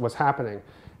nothing was happening.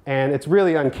 And it's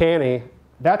really uncanny.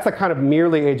 That's a kind of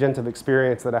merely agentive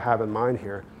experience that I have in mind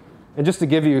here. And just to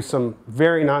give you some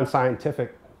very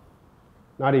non-scientific,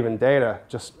 not even data,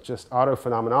 just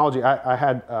autophenomenology, I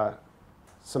had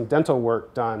some dental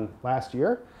work done last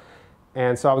year.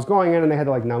 And so I was going in and they had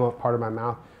to like numb up part of my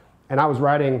mouth. And I was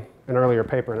writing an earlier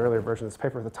version of this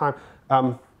paper at the time.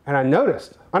 And I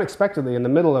noticed, unexpectedly, in the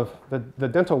middle of the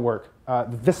dental work,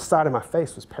 this side of my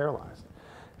face was paralyzed.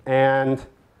 And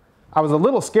I was a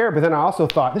little scared, but then I also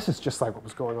thought, this is just like what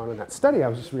was going on in that study I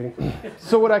was just reading.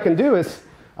 So what I can do is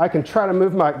I can try to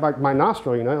move my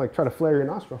nostril, you know, like try to flare your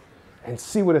nostril and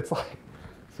see what it's like.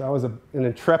 So I was an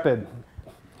intrepid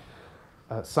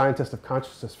scientist of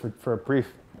consciousness for a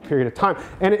brief period of time.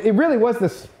 And it really was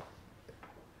this,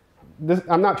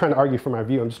 I'm not trying to argue for my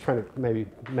view, I'm just trying to maybe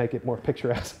make it more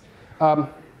picturesque.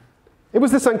 It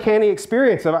was this uncanny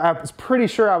experience of, I was pretty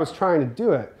sure I was trying to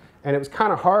do it, and it was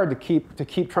kind of hard to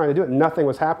keep trying to do it. Nothing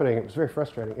was happening. It was very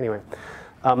frustrating. Anyway,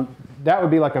 that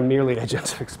would be like a merely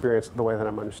agentive experience, the way that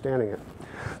I'm understanding it.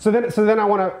 So then I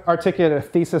want to articulate a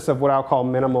thesis of what I'll call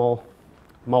minimal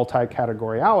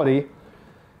multi-categoriality.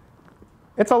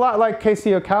 It's a lot like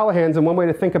Casey O'Callaghan's, and one way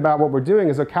to think about what we're doing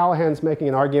is O'Callaghan's making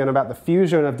an argument about the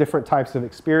fusion of different types of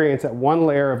experience at one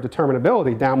layer of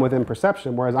determinability down within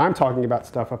perception, whereas I'm talking about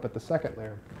stuff up at the second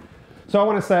layer. So I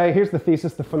want to say, here's the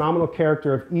thesis: the phenomenal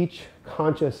character of each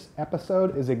conscious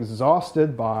episode is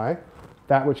exhausted by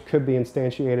that which could be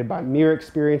instantiated by mere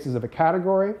experiences of a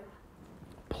category,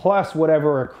 plus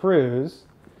whatever accrues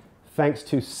thanks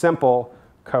to simple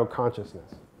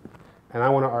co-consciousness. And I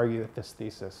want to argue that this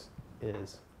thesis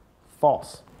is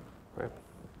false. Right?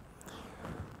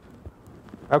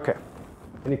 Okay.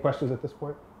 Any questions at this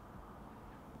point?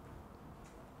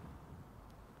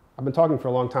 I've been talking for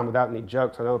a long time without any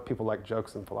jokes. I know people like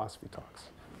jokes in philosophy talks.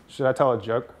 Should I tell a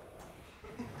joke?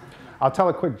 I'll tell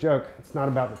a quick joke. It's not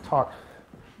about the talk.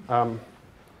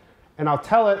 And I'll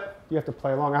tell it, you have to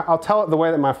play along. I'll tell it the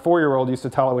way that my 4-year-old used to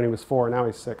tell it when he was 4, now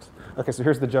he's 6. Okay, so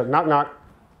here's the joke. Knock, knock.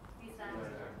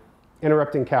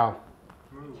 Interrupting cow.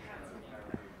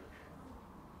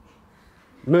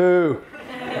 Moo.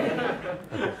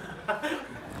 Okay.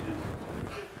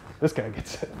 This guy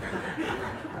gets it.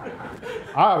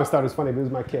 I always thought it was funny, but it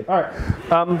was my kid. All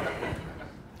right.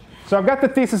 So I've got the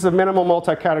thesis of minimal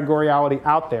multi-categoriality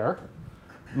out there.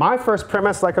 My first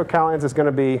premise, like O'Callaghan's, is going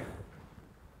to be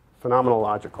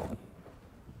phenomenological.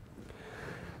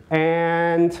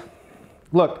 And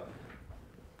look,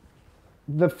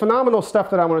 the phenomenal stuff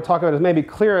that I want to talk about is maybe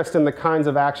clearest in the kinds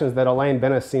of actions that Elaine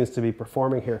Bennis seems to be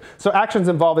performing here. So actions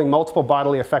involving multiple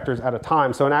bodily effectors at a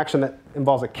time. So an action that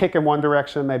involves a kick in one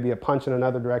direction, maybe a punch in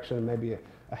another direction, and maybe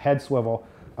a head swivel.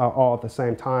 all at the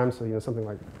same time. So something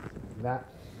like that.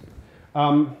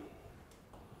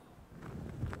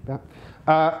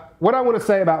 What I want to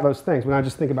say about those things when I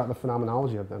just think about the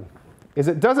phenomenology of them is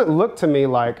it doesn't look to me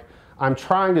like I'm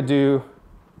trying to do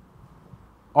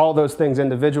all those things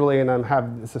individually and I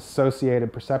have this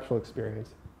associated perceptual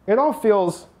experience. It all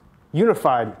feels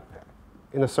unified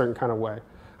in a certain kind of way.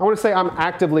 I want to say I'm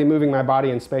actively moving my body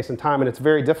in space and time, and it's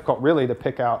very difficult really to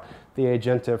pick out the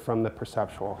agentive from the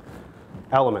perceptual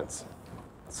elements.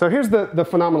 So here's the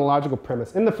phenomenological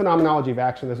premise. In the phenomenology of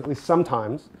action, there's at least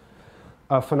sometimes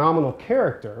a phenomenal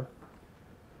character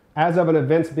as of an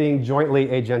event's being jointly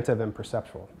agentive and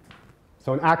perceptual.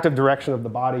 So an active direction of the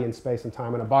body in space and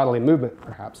time, and a bodily movement,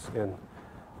 perhaps, in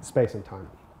space and time.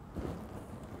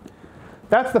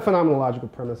 That's the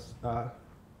phenomenological premise.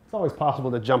 It's always possible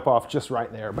to jump off just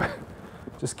right there, but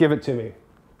just give it to me,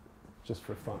 just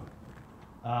for fun.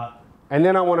 And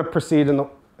then I want to proceed in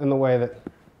the way that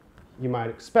you might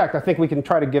expect. I think we can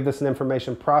try to give this an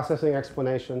information processing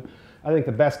explanation. I think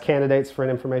the best candidates for an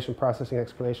information processing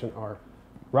explanation are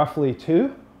roughly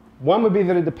two. One would be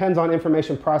that it depends on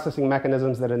information processing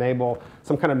mechanisms that enable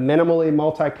some kind of minimally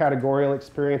multi-categorial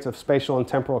experience of spatial and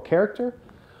temporal character.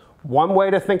 One way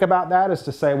to think about that is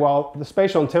to say, well, the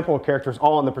spatial and temporal character is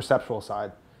all on the perceptual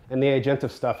side, and the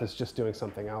agentive stuff is just doing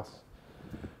something else.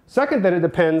 Second, that it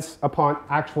depends upon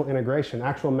actual integration,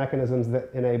 actual mechanisms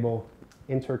that enable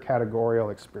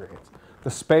intercategorial experience. The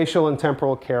spatial and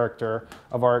temporal character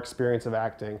of our experience of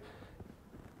acting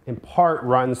in part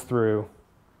runs through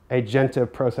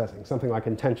agentive processing, something like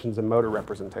intentions and motor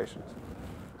representations.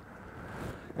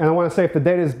 And I want to say if the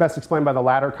data is best explained by the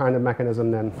latter kind of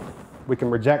mechanism, then we can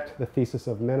reject the thesis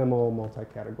of minimal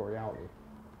multi-categoriality.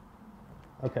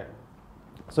 OK,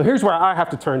 so here's where I have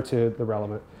to turn to the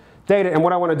relevant data. And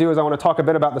what I want to do is I want to talk a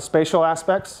bit about the spatial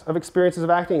aspects of experiences of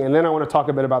acting, and then I want to talk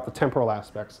a bit about the temporal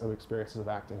aspects of experiences of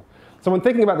acting. So when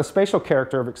thinking about the spatial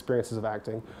character of experiences of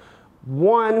acting,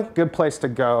 one good place to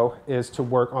go is to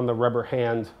work on the rubber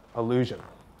hand illusion.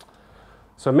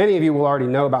 So many of you will already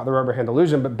know about the rubber hand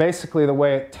illusion, but basically the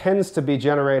way it tends to be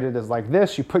generated is like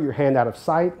this. You put your hand out of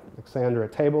sight, like say under a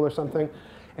table or something,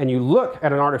 and you look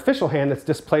at an artificial hand that's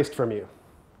displaced from you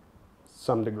to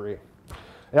some degree.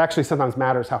 It actually sometimes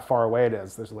matters how far away it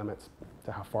is. There's limits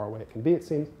to how far away it can be, it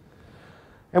seems.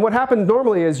 And what happens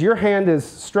normally is your hand is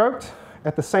stroked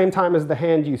at the same time as the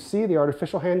hand you see. The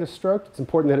artificial hand is stroked. It's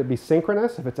important that it be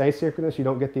synchronous. If it's asynchronous, you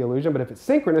don't get the illusion. But if it's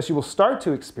synchronous, you will start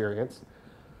to experience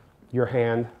your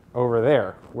hand over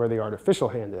there, where the artificial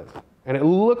hand is. And it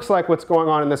looks like what's going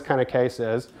on in this kind of case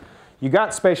is you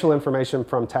got spatial information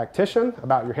from tactician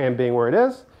about your hand being where it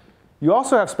is. You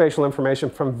also have spatial information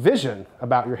from vision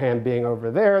about your hand being over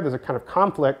there. There's a kind of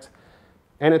conflict.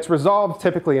 And it's resolved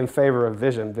typically in favor of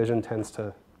vision. Vision tends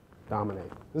to dominate.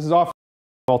 This is often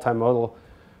multimodal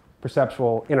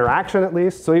perceptual interaction, at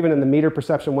least. So even in the meter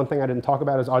perception, one thing I didn't talk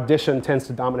about is audition tends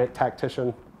to dominate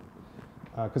tactician,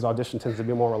 because audition tends to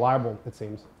be more reliable, it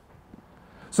seems.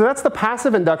 So that's the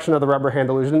passive induction of the rubber hand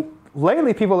illusion.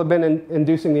 Lately, people have been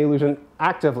inducing the illusion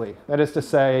actively. That is to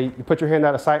say, you put your hand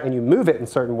out of sight and you move it in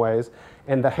certain ways,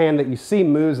 and the hand that you see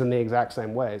moves in the exact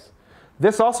same ways.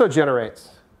 This also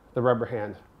generates the rubber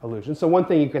hand illusion. So one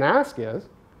thing you can ask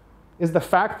is the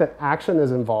fact that action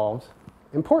is involved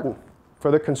important for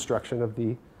the construction of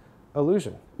the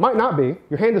illusion? Might not be.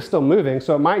 Your hand is still moving,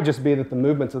 so it might just be that the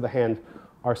movements of the hand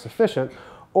are sufficient.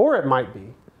 Or it might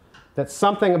be that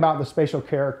something about the spatial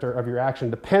character of your action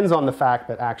depends on the fact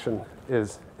that action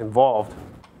is involved.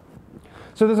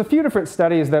 So there's a few different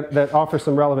studies that offer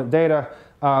some relevant data.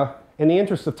 In the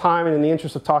interest of time and in the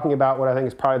interest of talking about what I think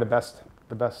is probably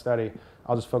the best study,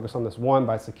 I'll just focus on this one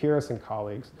by Sekiris and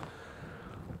colleagues.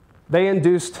 They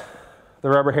induced the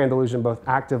rubber hand illusion both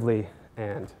actively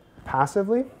and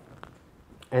passively.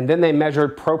 And then they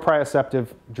measured proprioceptive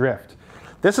drift.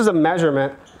 This is a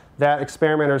measurement that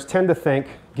experimenters tend to think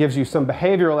gives you some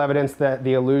behavioral evidence that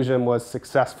the illusion was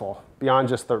successful beyond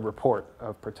just the report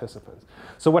of participants.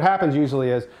 So what happens usually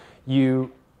is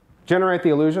you generate the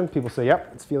illusion. People say,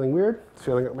 yep, it's feeling weird. It's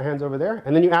feeling like my hand's over there.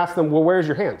 And then you ask them, well, where's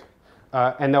your hand?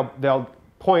 And they'll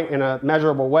point in a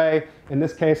measurable way. In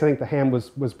this case, I think the hand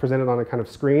was presented on a kind of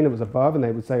screen. It was above. And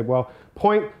they would say, well,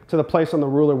 point to the place on the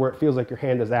ruler where it feels like your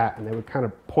hand is at. And they would kind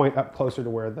of point up closer to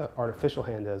where the artificial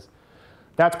hand is.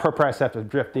 That's proprioceptive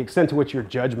drift, the extent to which your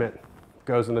judgment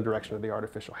goes in the direction of the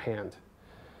artificial hand.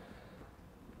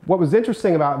 What was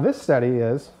interesting about this study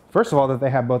is, first of all, that they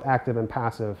have both active and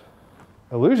passive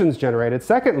illusions generated.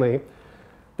 Secondly,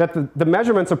 that the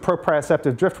measurements of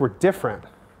proprioceptive drift were different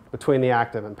between the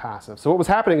active and passive. So what was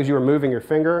happening is you were moving your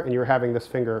finger and you were having this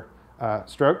finger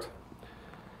stroked.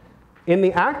 In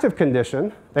the active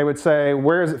condition, they would say,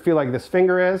 where does it feel like this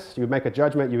finger is? You would make a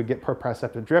judgment. You would get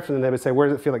proprioceptive drift. And then they would say, where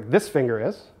does it feel like this finger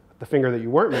is? The finger that you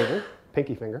weren't moving,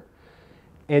 pinky finger.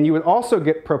 And you would also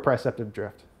get proprioceptive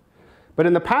drift. But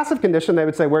in the passive condition, they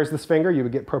would say, where's this finger? You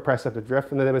would get proprioceptive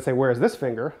drift. And then they would say, where's this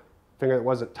finger? Finger that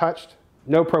wasn't touched.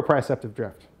 No proprioceptive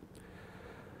drift.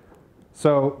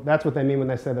 So that's what they mean when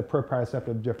they say the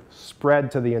proprioceptive drift spread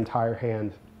to the entire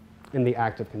hand in the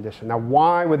active condition. Now,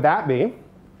 why would that be?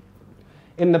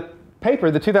 In the paper,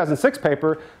 the 2006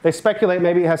 paper, they speculate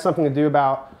maybe it has something to do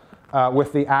about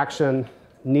with the action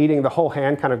needing the whole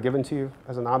hand kind of given to you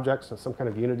as an object, so some kind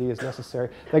of unity is necessary.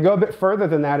 They go a bit further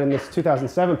than that in this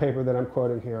 2007 paper that I'm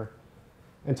quoting here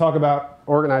and talk about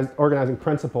organizing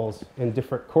principles in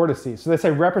different cortices. So they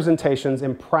say representations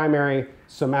in primary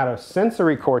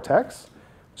somatosensory cortex,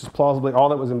 which is plausibly all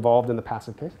that was involved in the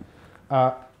passive case,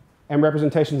 and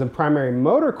representations in primary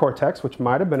motor cortex, which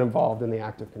might have been involved in the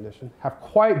active condition, have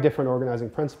quite different organizing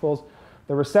principles.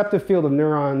 The receptive field of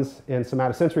neurons in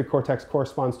somatosensory cortex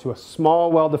corresponds to a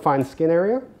small, well-defined skin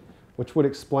area, which would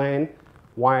explain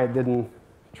why it didn't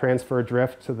transfer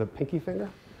drift to the pinky finger,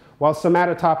 while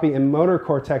somatotopy in motor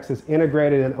cortex is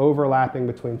integrated and overlapping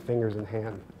between fingers and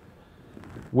hand,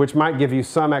 which might give you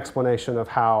some explanation of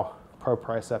how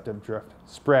proprioceptive drift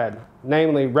spread.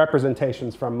 Namely,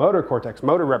 representations from motor cortex,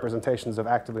 motor representations of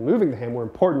actively moving the hand were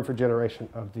important for generation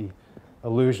of the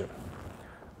illusion.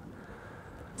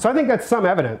 So I think that's some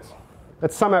evidence.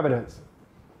 That's some evidence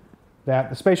that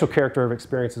the spatial character of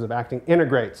experiences of acting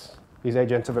integrates these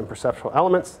agentive and perceptual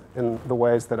elements in the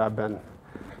ways that I've been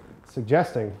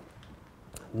suggesting.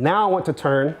 Now I want to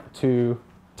turn to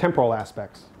temporal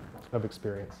aspects of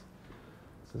experience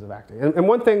of acting. And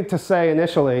one thing to say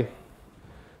initially,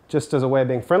 just as a way of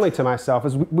being friendly to myself,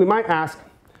 is we might ask,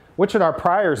 what should our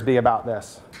priors be about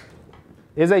this?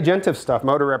 Is agentive stuff,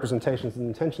 motor representations and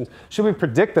intentions, should we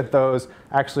predict that those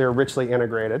actually are richly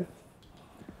integrated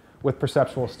with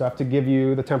perceptual stuff to give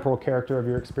you the temporal character of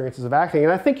your experiences of acting?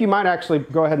 And I think you might actually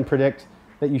go ahead and predict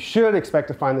that you should expect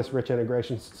to find this rich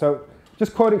integration. So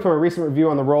just quoting from a recent review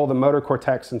on the role of the motor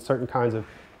cortex in certain kinds of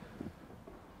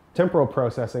temporal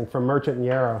processing from Merchant and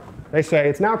Yarrow, they say,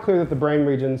 it's now clear that the brain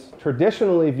regions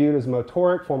traditionally viewed as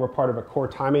motoric form a part of a core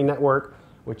timing network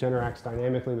which interacts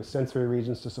dynamically with sensory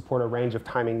regions to support a range of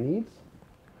timing needs.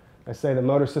 They say the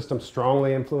motor system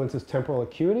strongly influences temporal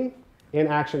acuity in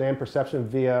action and perception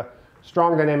via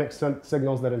strong dynamic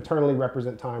signals that internally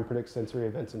represent time, predict sensory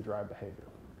events, and drive behavior.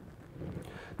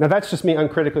 Now that's just me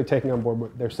uncritically taking on board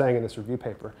what they're saying in this review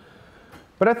paper.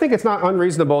 But I think it's not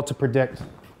unreasonable to predict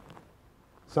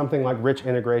something like rich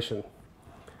integration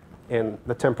in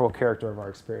the temporal character of our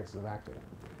experiences of acting.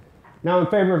 Now in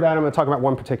favor of that, I'm going to talk about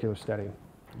one particular study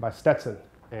by Stetson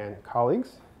and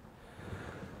colleagues.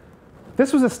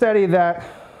 This was a study that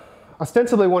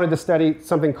ostensibly wanted to study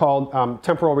something called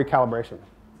temporal recalibration.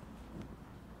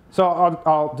 So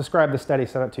I'll describe the study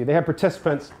setup to you. They had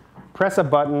participants press a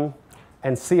button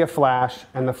and see a flash,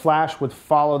 and the flash would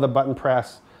follow the button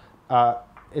press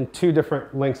in two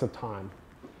different lengths of time.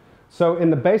 So in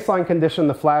the baseline condition,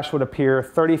 the flash would appear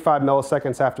 35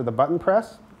 milliseconds after the button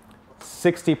press,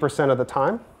 60% of the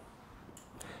time.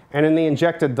 And in the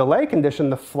injected delay condition,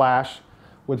 the flash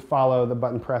would follow the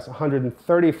button press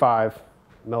 135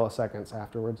 milliseconds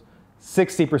afterwards,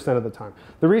 60% of the time.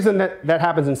 The reason that that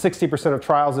happens in 60% of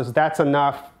trials is that's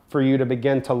enough for you to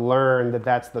begin to learn that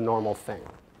that's the normal thing.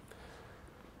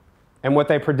 And what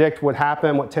they predict would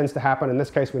happen, what tends to happen, in this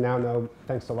case we now know,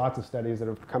 thanks to lots of studies that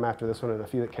have come after this one and a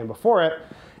few that came before it,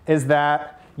 is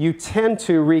that you tend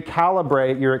to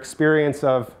recalibrate your experience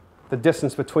of the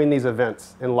distance between these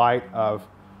events in light of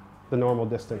the normal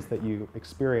distance that you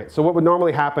experience. So what would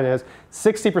normally happen is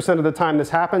 60% of the time this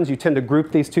happens, you tend to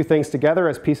group these two things together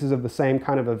as pieces of the same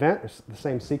kind of event, or the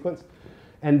same sequence.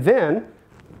 And then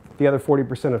the other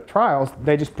 40% of trials,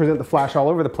 they just present the flash all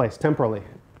over the place temporally.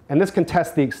 And this can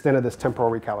test the extent of this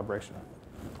temporal recalibration.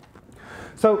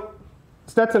 So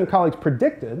Stetson and colleagues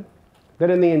predicted that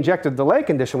in the injected delay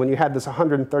condition, when you had this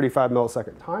 135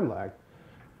 millisecond time lag,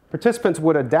 participants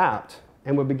would adapt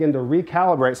and would begin to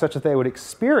recalibrate such that they would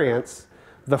experience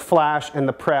the flash and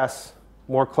the press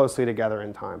more closely together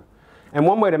in time. And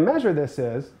one way to measure this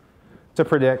is to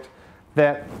predict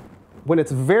that when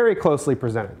it's very closely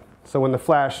presented, so when the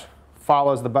flash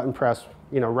follows the button press,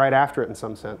 right after it in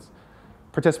some sense,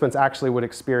 participants actually would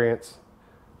experience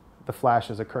the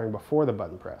flashes occurring before the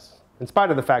button press, in spite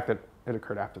of the fact that it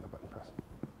occurred after the button press.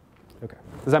 Okay,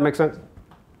 does that make sense?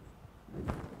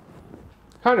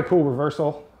 Kind of cool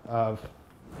reversal of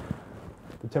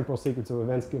the temporal sequence of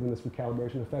events given this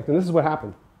recalibration effect. And this is what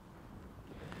happened.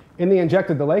 In the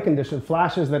injected delay condition,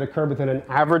 flashes that occurred within an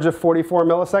average of 44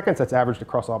 milliseconds, that's averaged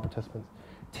across all participants,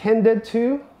 tended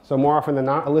to, so more often than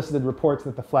not, elicited reports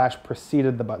that the flash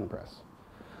preceded the button press.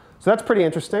 So that's pretty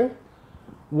interesting.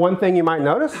 One thing you might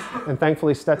notice, and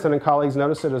thankfully Stetson and colleagues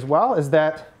noticed it as well, is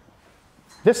that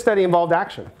this study involved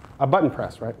action, a button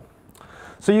press, right?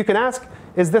 So you can ask,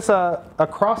 is this a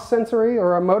cross-sensory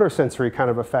or a motor-sensory kind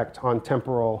of effect on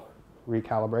temporal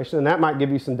recalibration? And that might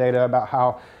give you some data about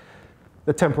how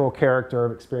the temporal character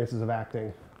of experiences of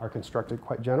acting are constructed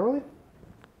quite generally.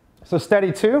 So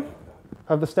study 2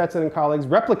 of the Stetson and colleagues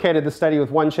replicated the study with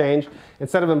one change.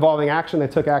 Instead of involving action, they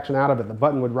took action out of it. The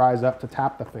button would rise up to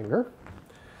tap the finger.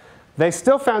 They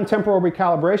still found temporal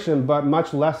recalibration, but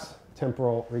much less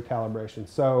temporal recalibration.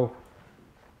 So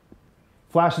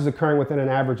flashes occurring within an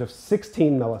average of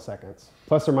 16 milliseconds,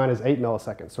 plus or minus 8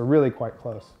 milliseconds, so really quite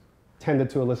close, tended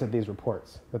to elicit these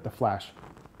reports that the flash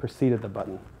preceded the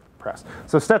button press.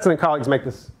 So Stetson and colleagues make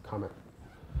this comment.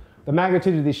 The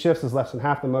magnitude of these shifts is less than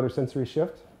half the motor sensory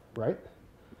shift, right?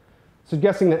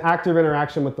 Suggesting that active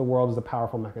interaction with the world is a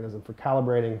powerful mechanism for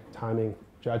calibrating timing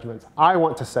judgments. I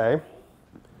want to say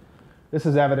this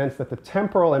is evidence that the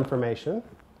temporal information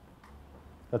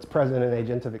that's present in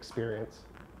agentive experience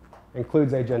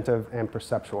includes agentive and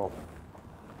perceptual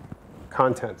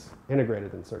contents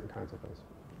integrated in certain kinds of things.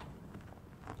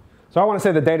 So I want to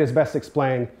say the data is best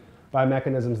explained by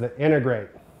mechanisms that integrate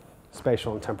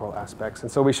spatial and temporal aspects.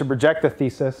 And so we should reject the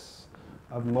thesis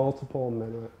of minimal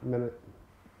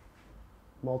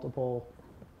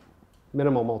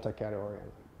multi-category. I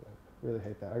really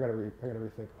hate that. I gotta rethink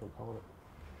what I'm calling it.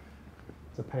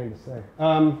 It's a pain to say.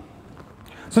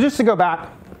 So just to go back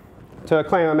to a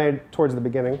claim I made towards the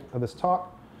beginning of this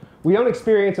talk, we don't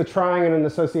experience a trying and an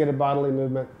associated bodily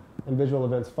movement and visual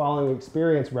events following. We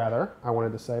experience, rather, I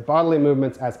wanted to say, bodily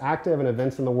movements as active and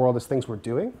events in the world as things we're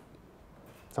doing.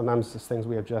 Sometimes as things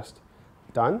we have just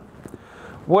done.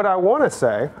 What I want to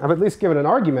say, I've at least given an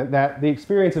argument that the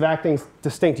experience of acting's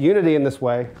distinct unity in this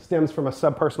way stems from a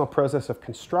subpersonal process of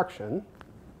construction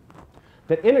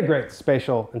that integrates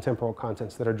spatial and temporal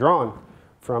contents that are drawn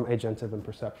from agentive and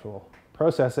perceptual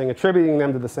processing, attributing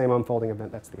them to the same unfolding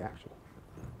event. That's the action.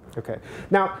 Okay.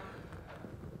 Now,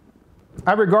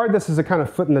 I regard this as a kind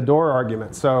of foot in the door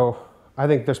argument. So I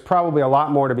think there's probably a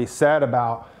lot more to be said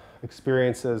about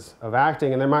experiences of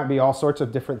acting, and there might be all sorts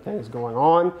of different things going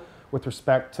on with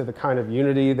respect to the kind of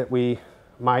unity that we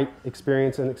might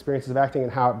experience in experiences of acting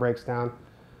and how it breaks down.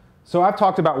 So I've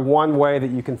talked about one way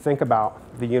that you can think about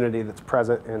the unity that's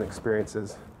present in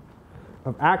experiences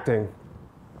of acting.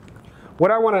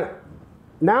 What I want to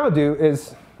now do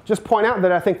is just point out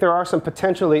that I think there are some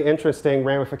potentially interesting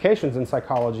ramifications in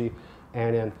psychology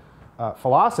and in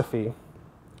philosophy.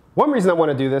 One reason I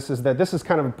want to do this is that this is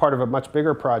kind of part of a much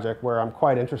bigger project where I'm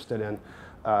quite interested in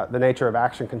the nature of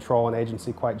action control and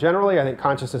agency quite generally. I think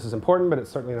consciousness is important, but it's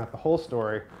certainly not the whole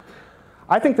story.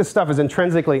 I think this stuff is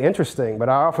intrinsically interesting, but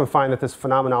I often find that this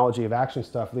phenomenology of action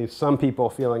stuff leaves some people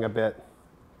feeling a bit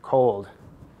cold.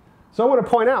 So I want to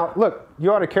point out, look,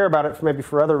 you ought to care about it maybe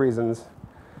for other reasons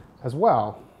as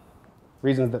well,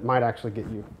 reasons that might actually get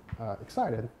you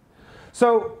excited.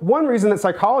 So one reason that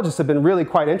psychologists have been really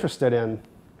quite interested in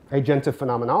agentive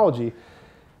phenomenology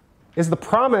is the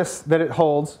promise that it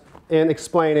holds in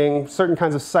explaining certain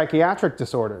kinds of psychiatric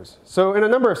disorders. So in a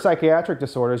number of psychiatric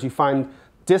disorders, you find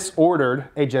disordered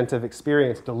agentive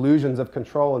experience, delusions of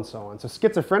control, and so on. So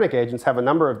schizophrenic agents have a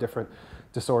number of different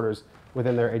disorders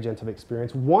within their agentive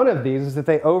experience. One of these is that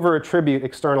they over-attribute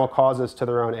external causes to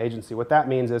their own agency. What that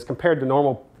means is, compared to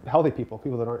normal, healthy people,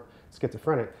 people that aren't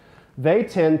schizophrenic, they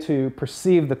tend to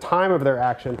perceive the time of their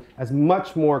action as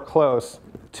much more close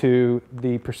to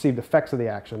the perceived effects of the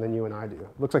action than you and I do.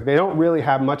 It looks like they don't really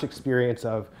have much experience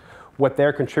of what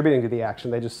they're contributing to the action.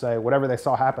 They just say whatever they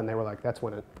saw happen, they were like, that's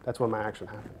when my action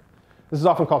happened. This is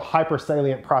often called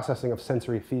hypersalient processing of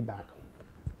sensory feedback.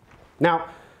 Now,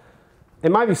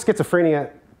 in my view,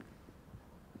 schizophrenia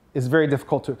is very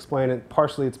difficult to explain. And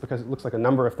partially it's because it looks like a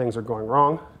number of things are going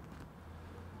wrong.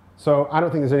 So I don't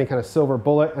think there's any kind of silver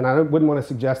bullet, and I wouldn't want to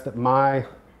suggest that my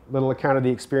little account of the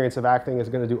experience of acting is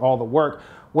going to do all the work.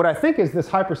 What I think is this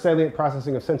hypersalient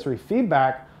processing of sensory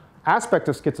feedback aspect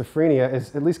of schizophrenia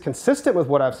is at least consistent with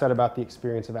what I've said about the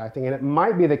experience of acting, and it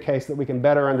might be the case that we can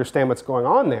better understand what's going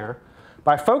on there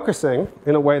by focusing,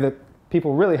 in a way that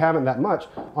people really haven't that much,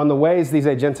 on the ways these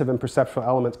agentive and perceptual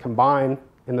elements combine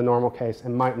in the normal case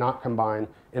and might not combine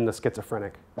in the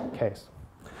schizophrenic case.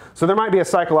 So there might be a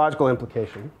psychological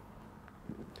implication.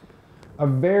 A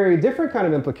very different kind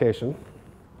of implication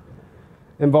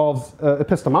involves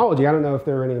epistemology. I don't know if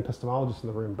there are any epistemologists in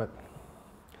the room, but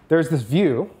there's this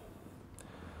view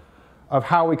of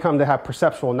how we come to have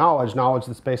perceptual knowledge, knowledge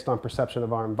that's based on perception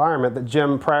of our environment, that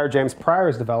James Pryor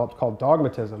has developed called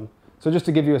dogmatism. So just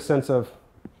to give you a sense of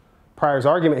Pryor's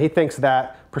argument, he thinks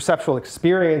that perceptual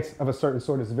experience of a certain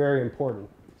sort is very important.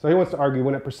 So he wants to argue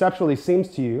when it perceptually seems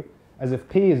to you as if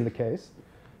P is the case,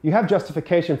 you have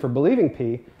justification for believing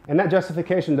P, and that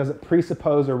justification doesn't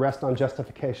presuppose or rest on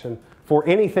justification for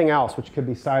anything else which could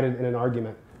be cited in an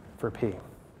argument for P.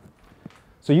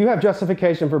 So you have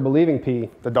justification for believing P,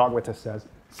 the dogmatist says,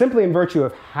 simply in virtue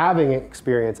of having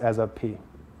experience as of P.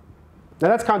 Now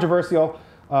that's controversial.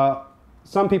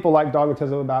 Some people like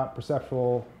dogmatism about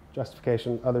perceptual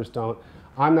justification, others don't.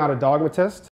 I'm not a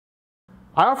dogmatist.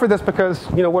 I offer this because,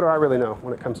 what do I really know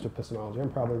when it comes to epistemology?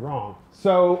 I'm probably wrong.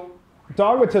 So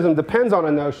dogmatism depends on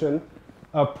a notion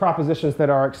of propositions that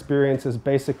our experiences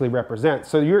basically represent.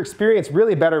 So your experience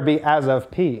really better be as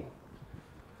of P,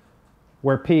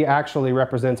 where P actually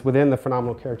represents within the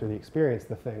phenomenal character of the experience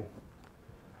the thing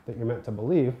that you're meant to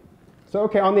believe. So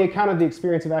okay, on the account of the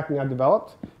experience of acting I've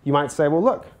developed, you might say, well,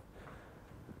 look,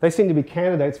 they seem to be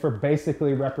candidates for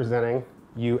basically representing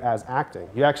you as acting.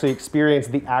 You actually experience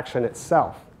the action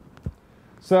itself.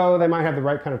 So they might have the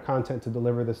right kind of content to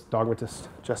deliver this dogmatist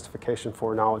justification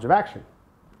for knowledge of action.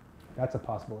 That's a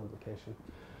possible implication.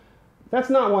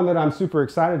 That's not one that I'm super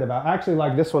excited about. I actually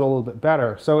like this one a little bit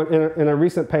better. So in a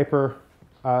recent paper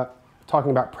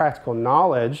talking about practical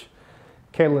knowledge,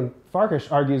 Caitlin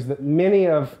Farkash argues that many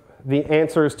of the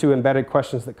answers to embedded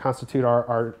questions that constitute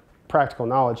our practical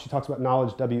knowledge, she talks about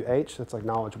knowledge WH, that's like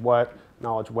knowledge what,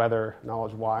 knowledge whether,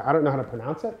 knowledge why. I don't know how to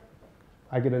pronounce it.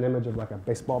 I get an image of like a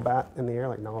baseball bat in the air,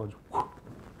 like knowledge.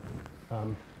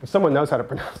 If someone knows how to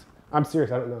pronounce it, I'm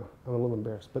serious, I don't know. I'm a little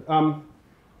embarrassed. But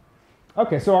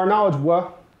okay, so our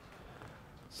knowledge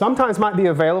sometimes might be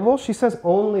available, she says,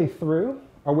 only through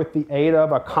or with the aid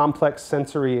of a complex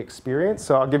sensory experience.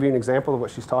 So I'll give you an example of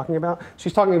what she's talking about.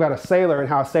 She's talking about a sailor and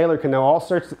how a sailor can know all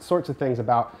sorts of things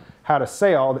about how to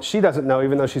sail that she doesn't know,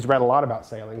 even though she's read a lot about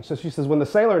sailing. So she says when the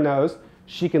sailor knows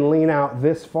she can lean out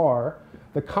this far,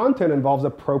 the content involves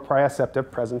a proprioceptive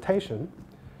presentation.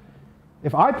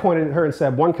 If I pointed at her and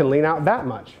said one can lean out that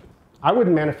much, I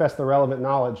wouldn't manifest the relevant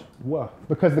knowledge,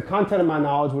 because the content of my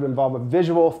knowledge would involve a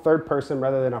visual third person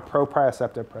rather than a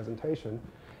proprioceptive presentation.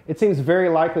 It seems very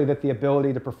likely that the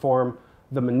ability to perform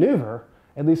the maneuver,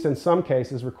 at least in some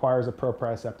cases, requires a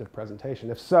proprioceptive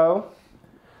presentation. If so,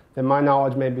 then my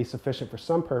knowledge may be sufficient for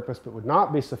some purpose, but would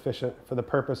not be sufficient for the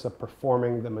purpose of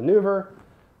performing the maneuver.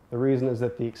 The reason is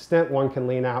that the extent one can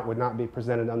lean out would not be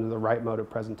presented under the right mode of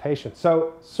presentation.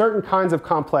 So certain kinds of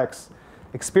complex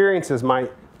experiences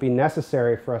might be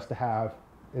necessary for us to have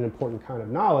an important kind of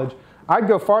knowledge. I'd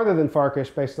go farther than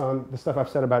Farkash based on the stuff I've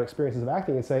said about experiences of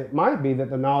acting and say it might be that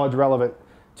the knowledge relevant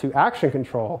to action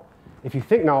control, if you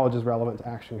think knowledge is relevant to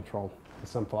action control, as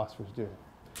some philosophers do,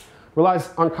 relies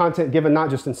on content given not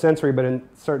just in sensory, but in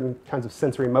certain kinds of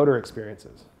sensory motor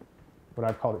experiences, what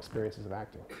I've called experiences of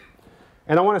acting.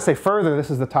 And I want to say further,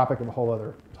 this is the topic of a whole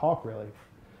other talk, really.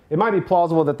 It might be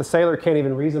plausible that the sailor can't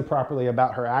even reason properly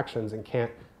about her actions and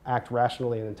can't act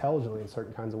rationally and intelligently in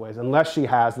certain kinds of ways, unless she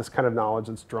has this kind of knowledge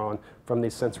that's drawn from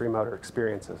these sensory motor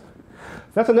experiences.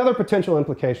 That's another potential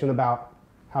implication about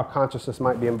how consciousness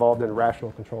might be involved in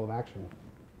rational control of action.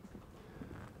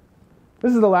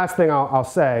 This is the last thing I'll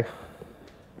say,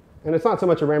 and it's not so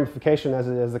much a ramification as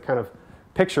it is the kind of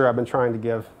picture I've been trying to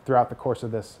give throughout the course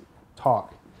of this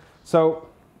talk. So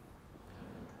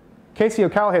Casey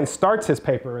O'Callaghan starts his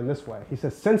paper in this way. He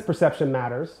says, sense perception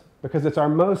matters because it's our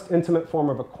most intimate form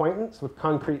of acquaintance with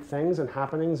concrete things and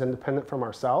happenings independent from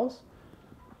ourselves.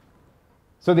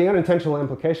 So the unintentional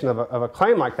implication of a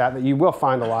claim like that you will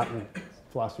find a lot in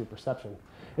philosophy of perception,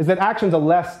 is that action's a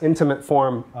less intimate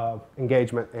form of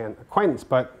engagement and acquaintance.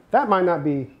 But that might not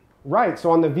be right.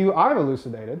 So on the view I've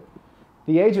elucidated,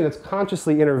 the agent is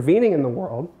consciously intervening in the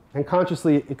world and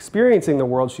consciously experiencing the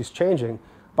world she's changing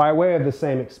by way of the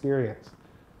same experience.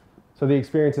 So the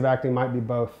experience of acting might be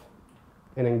both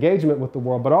an engagement with the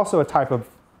world, but also a type of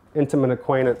intimate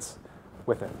acquaintance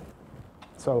with it.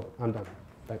 So I'm done.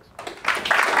 Thanks.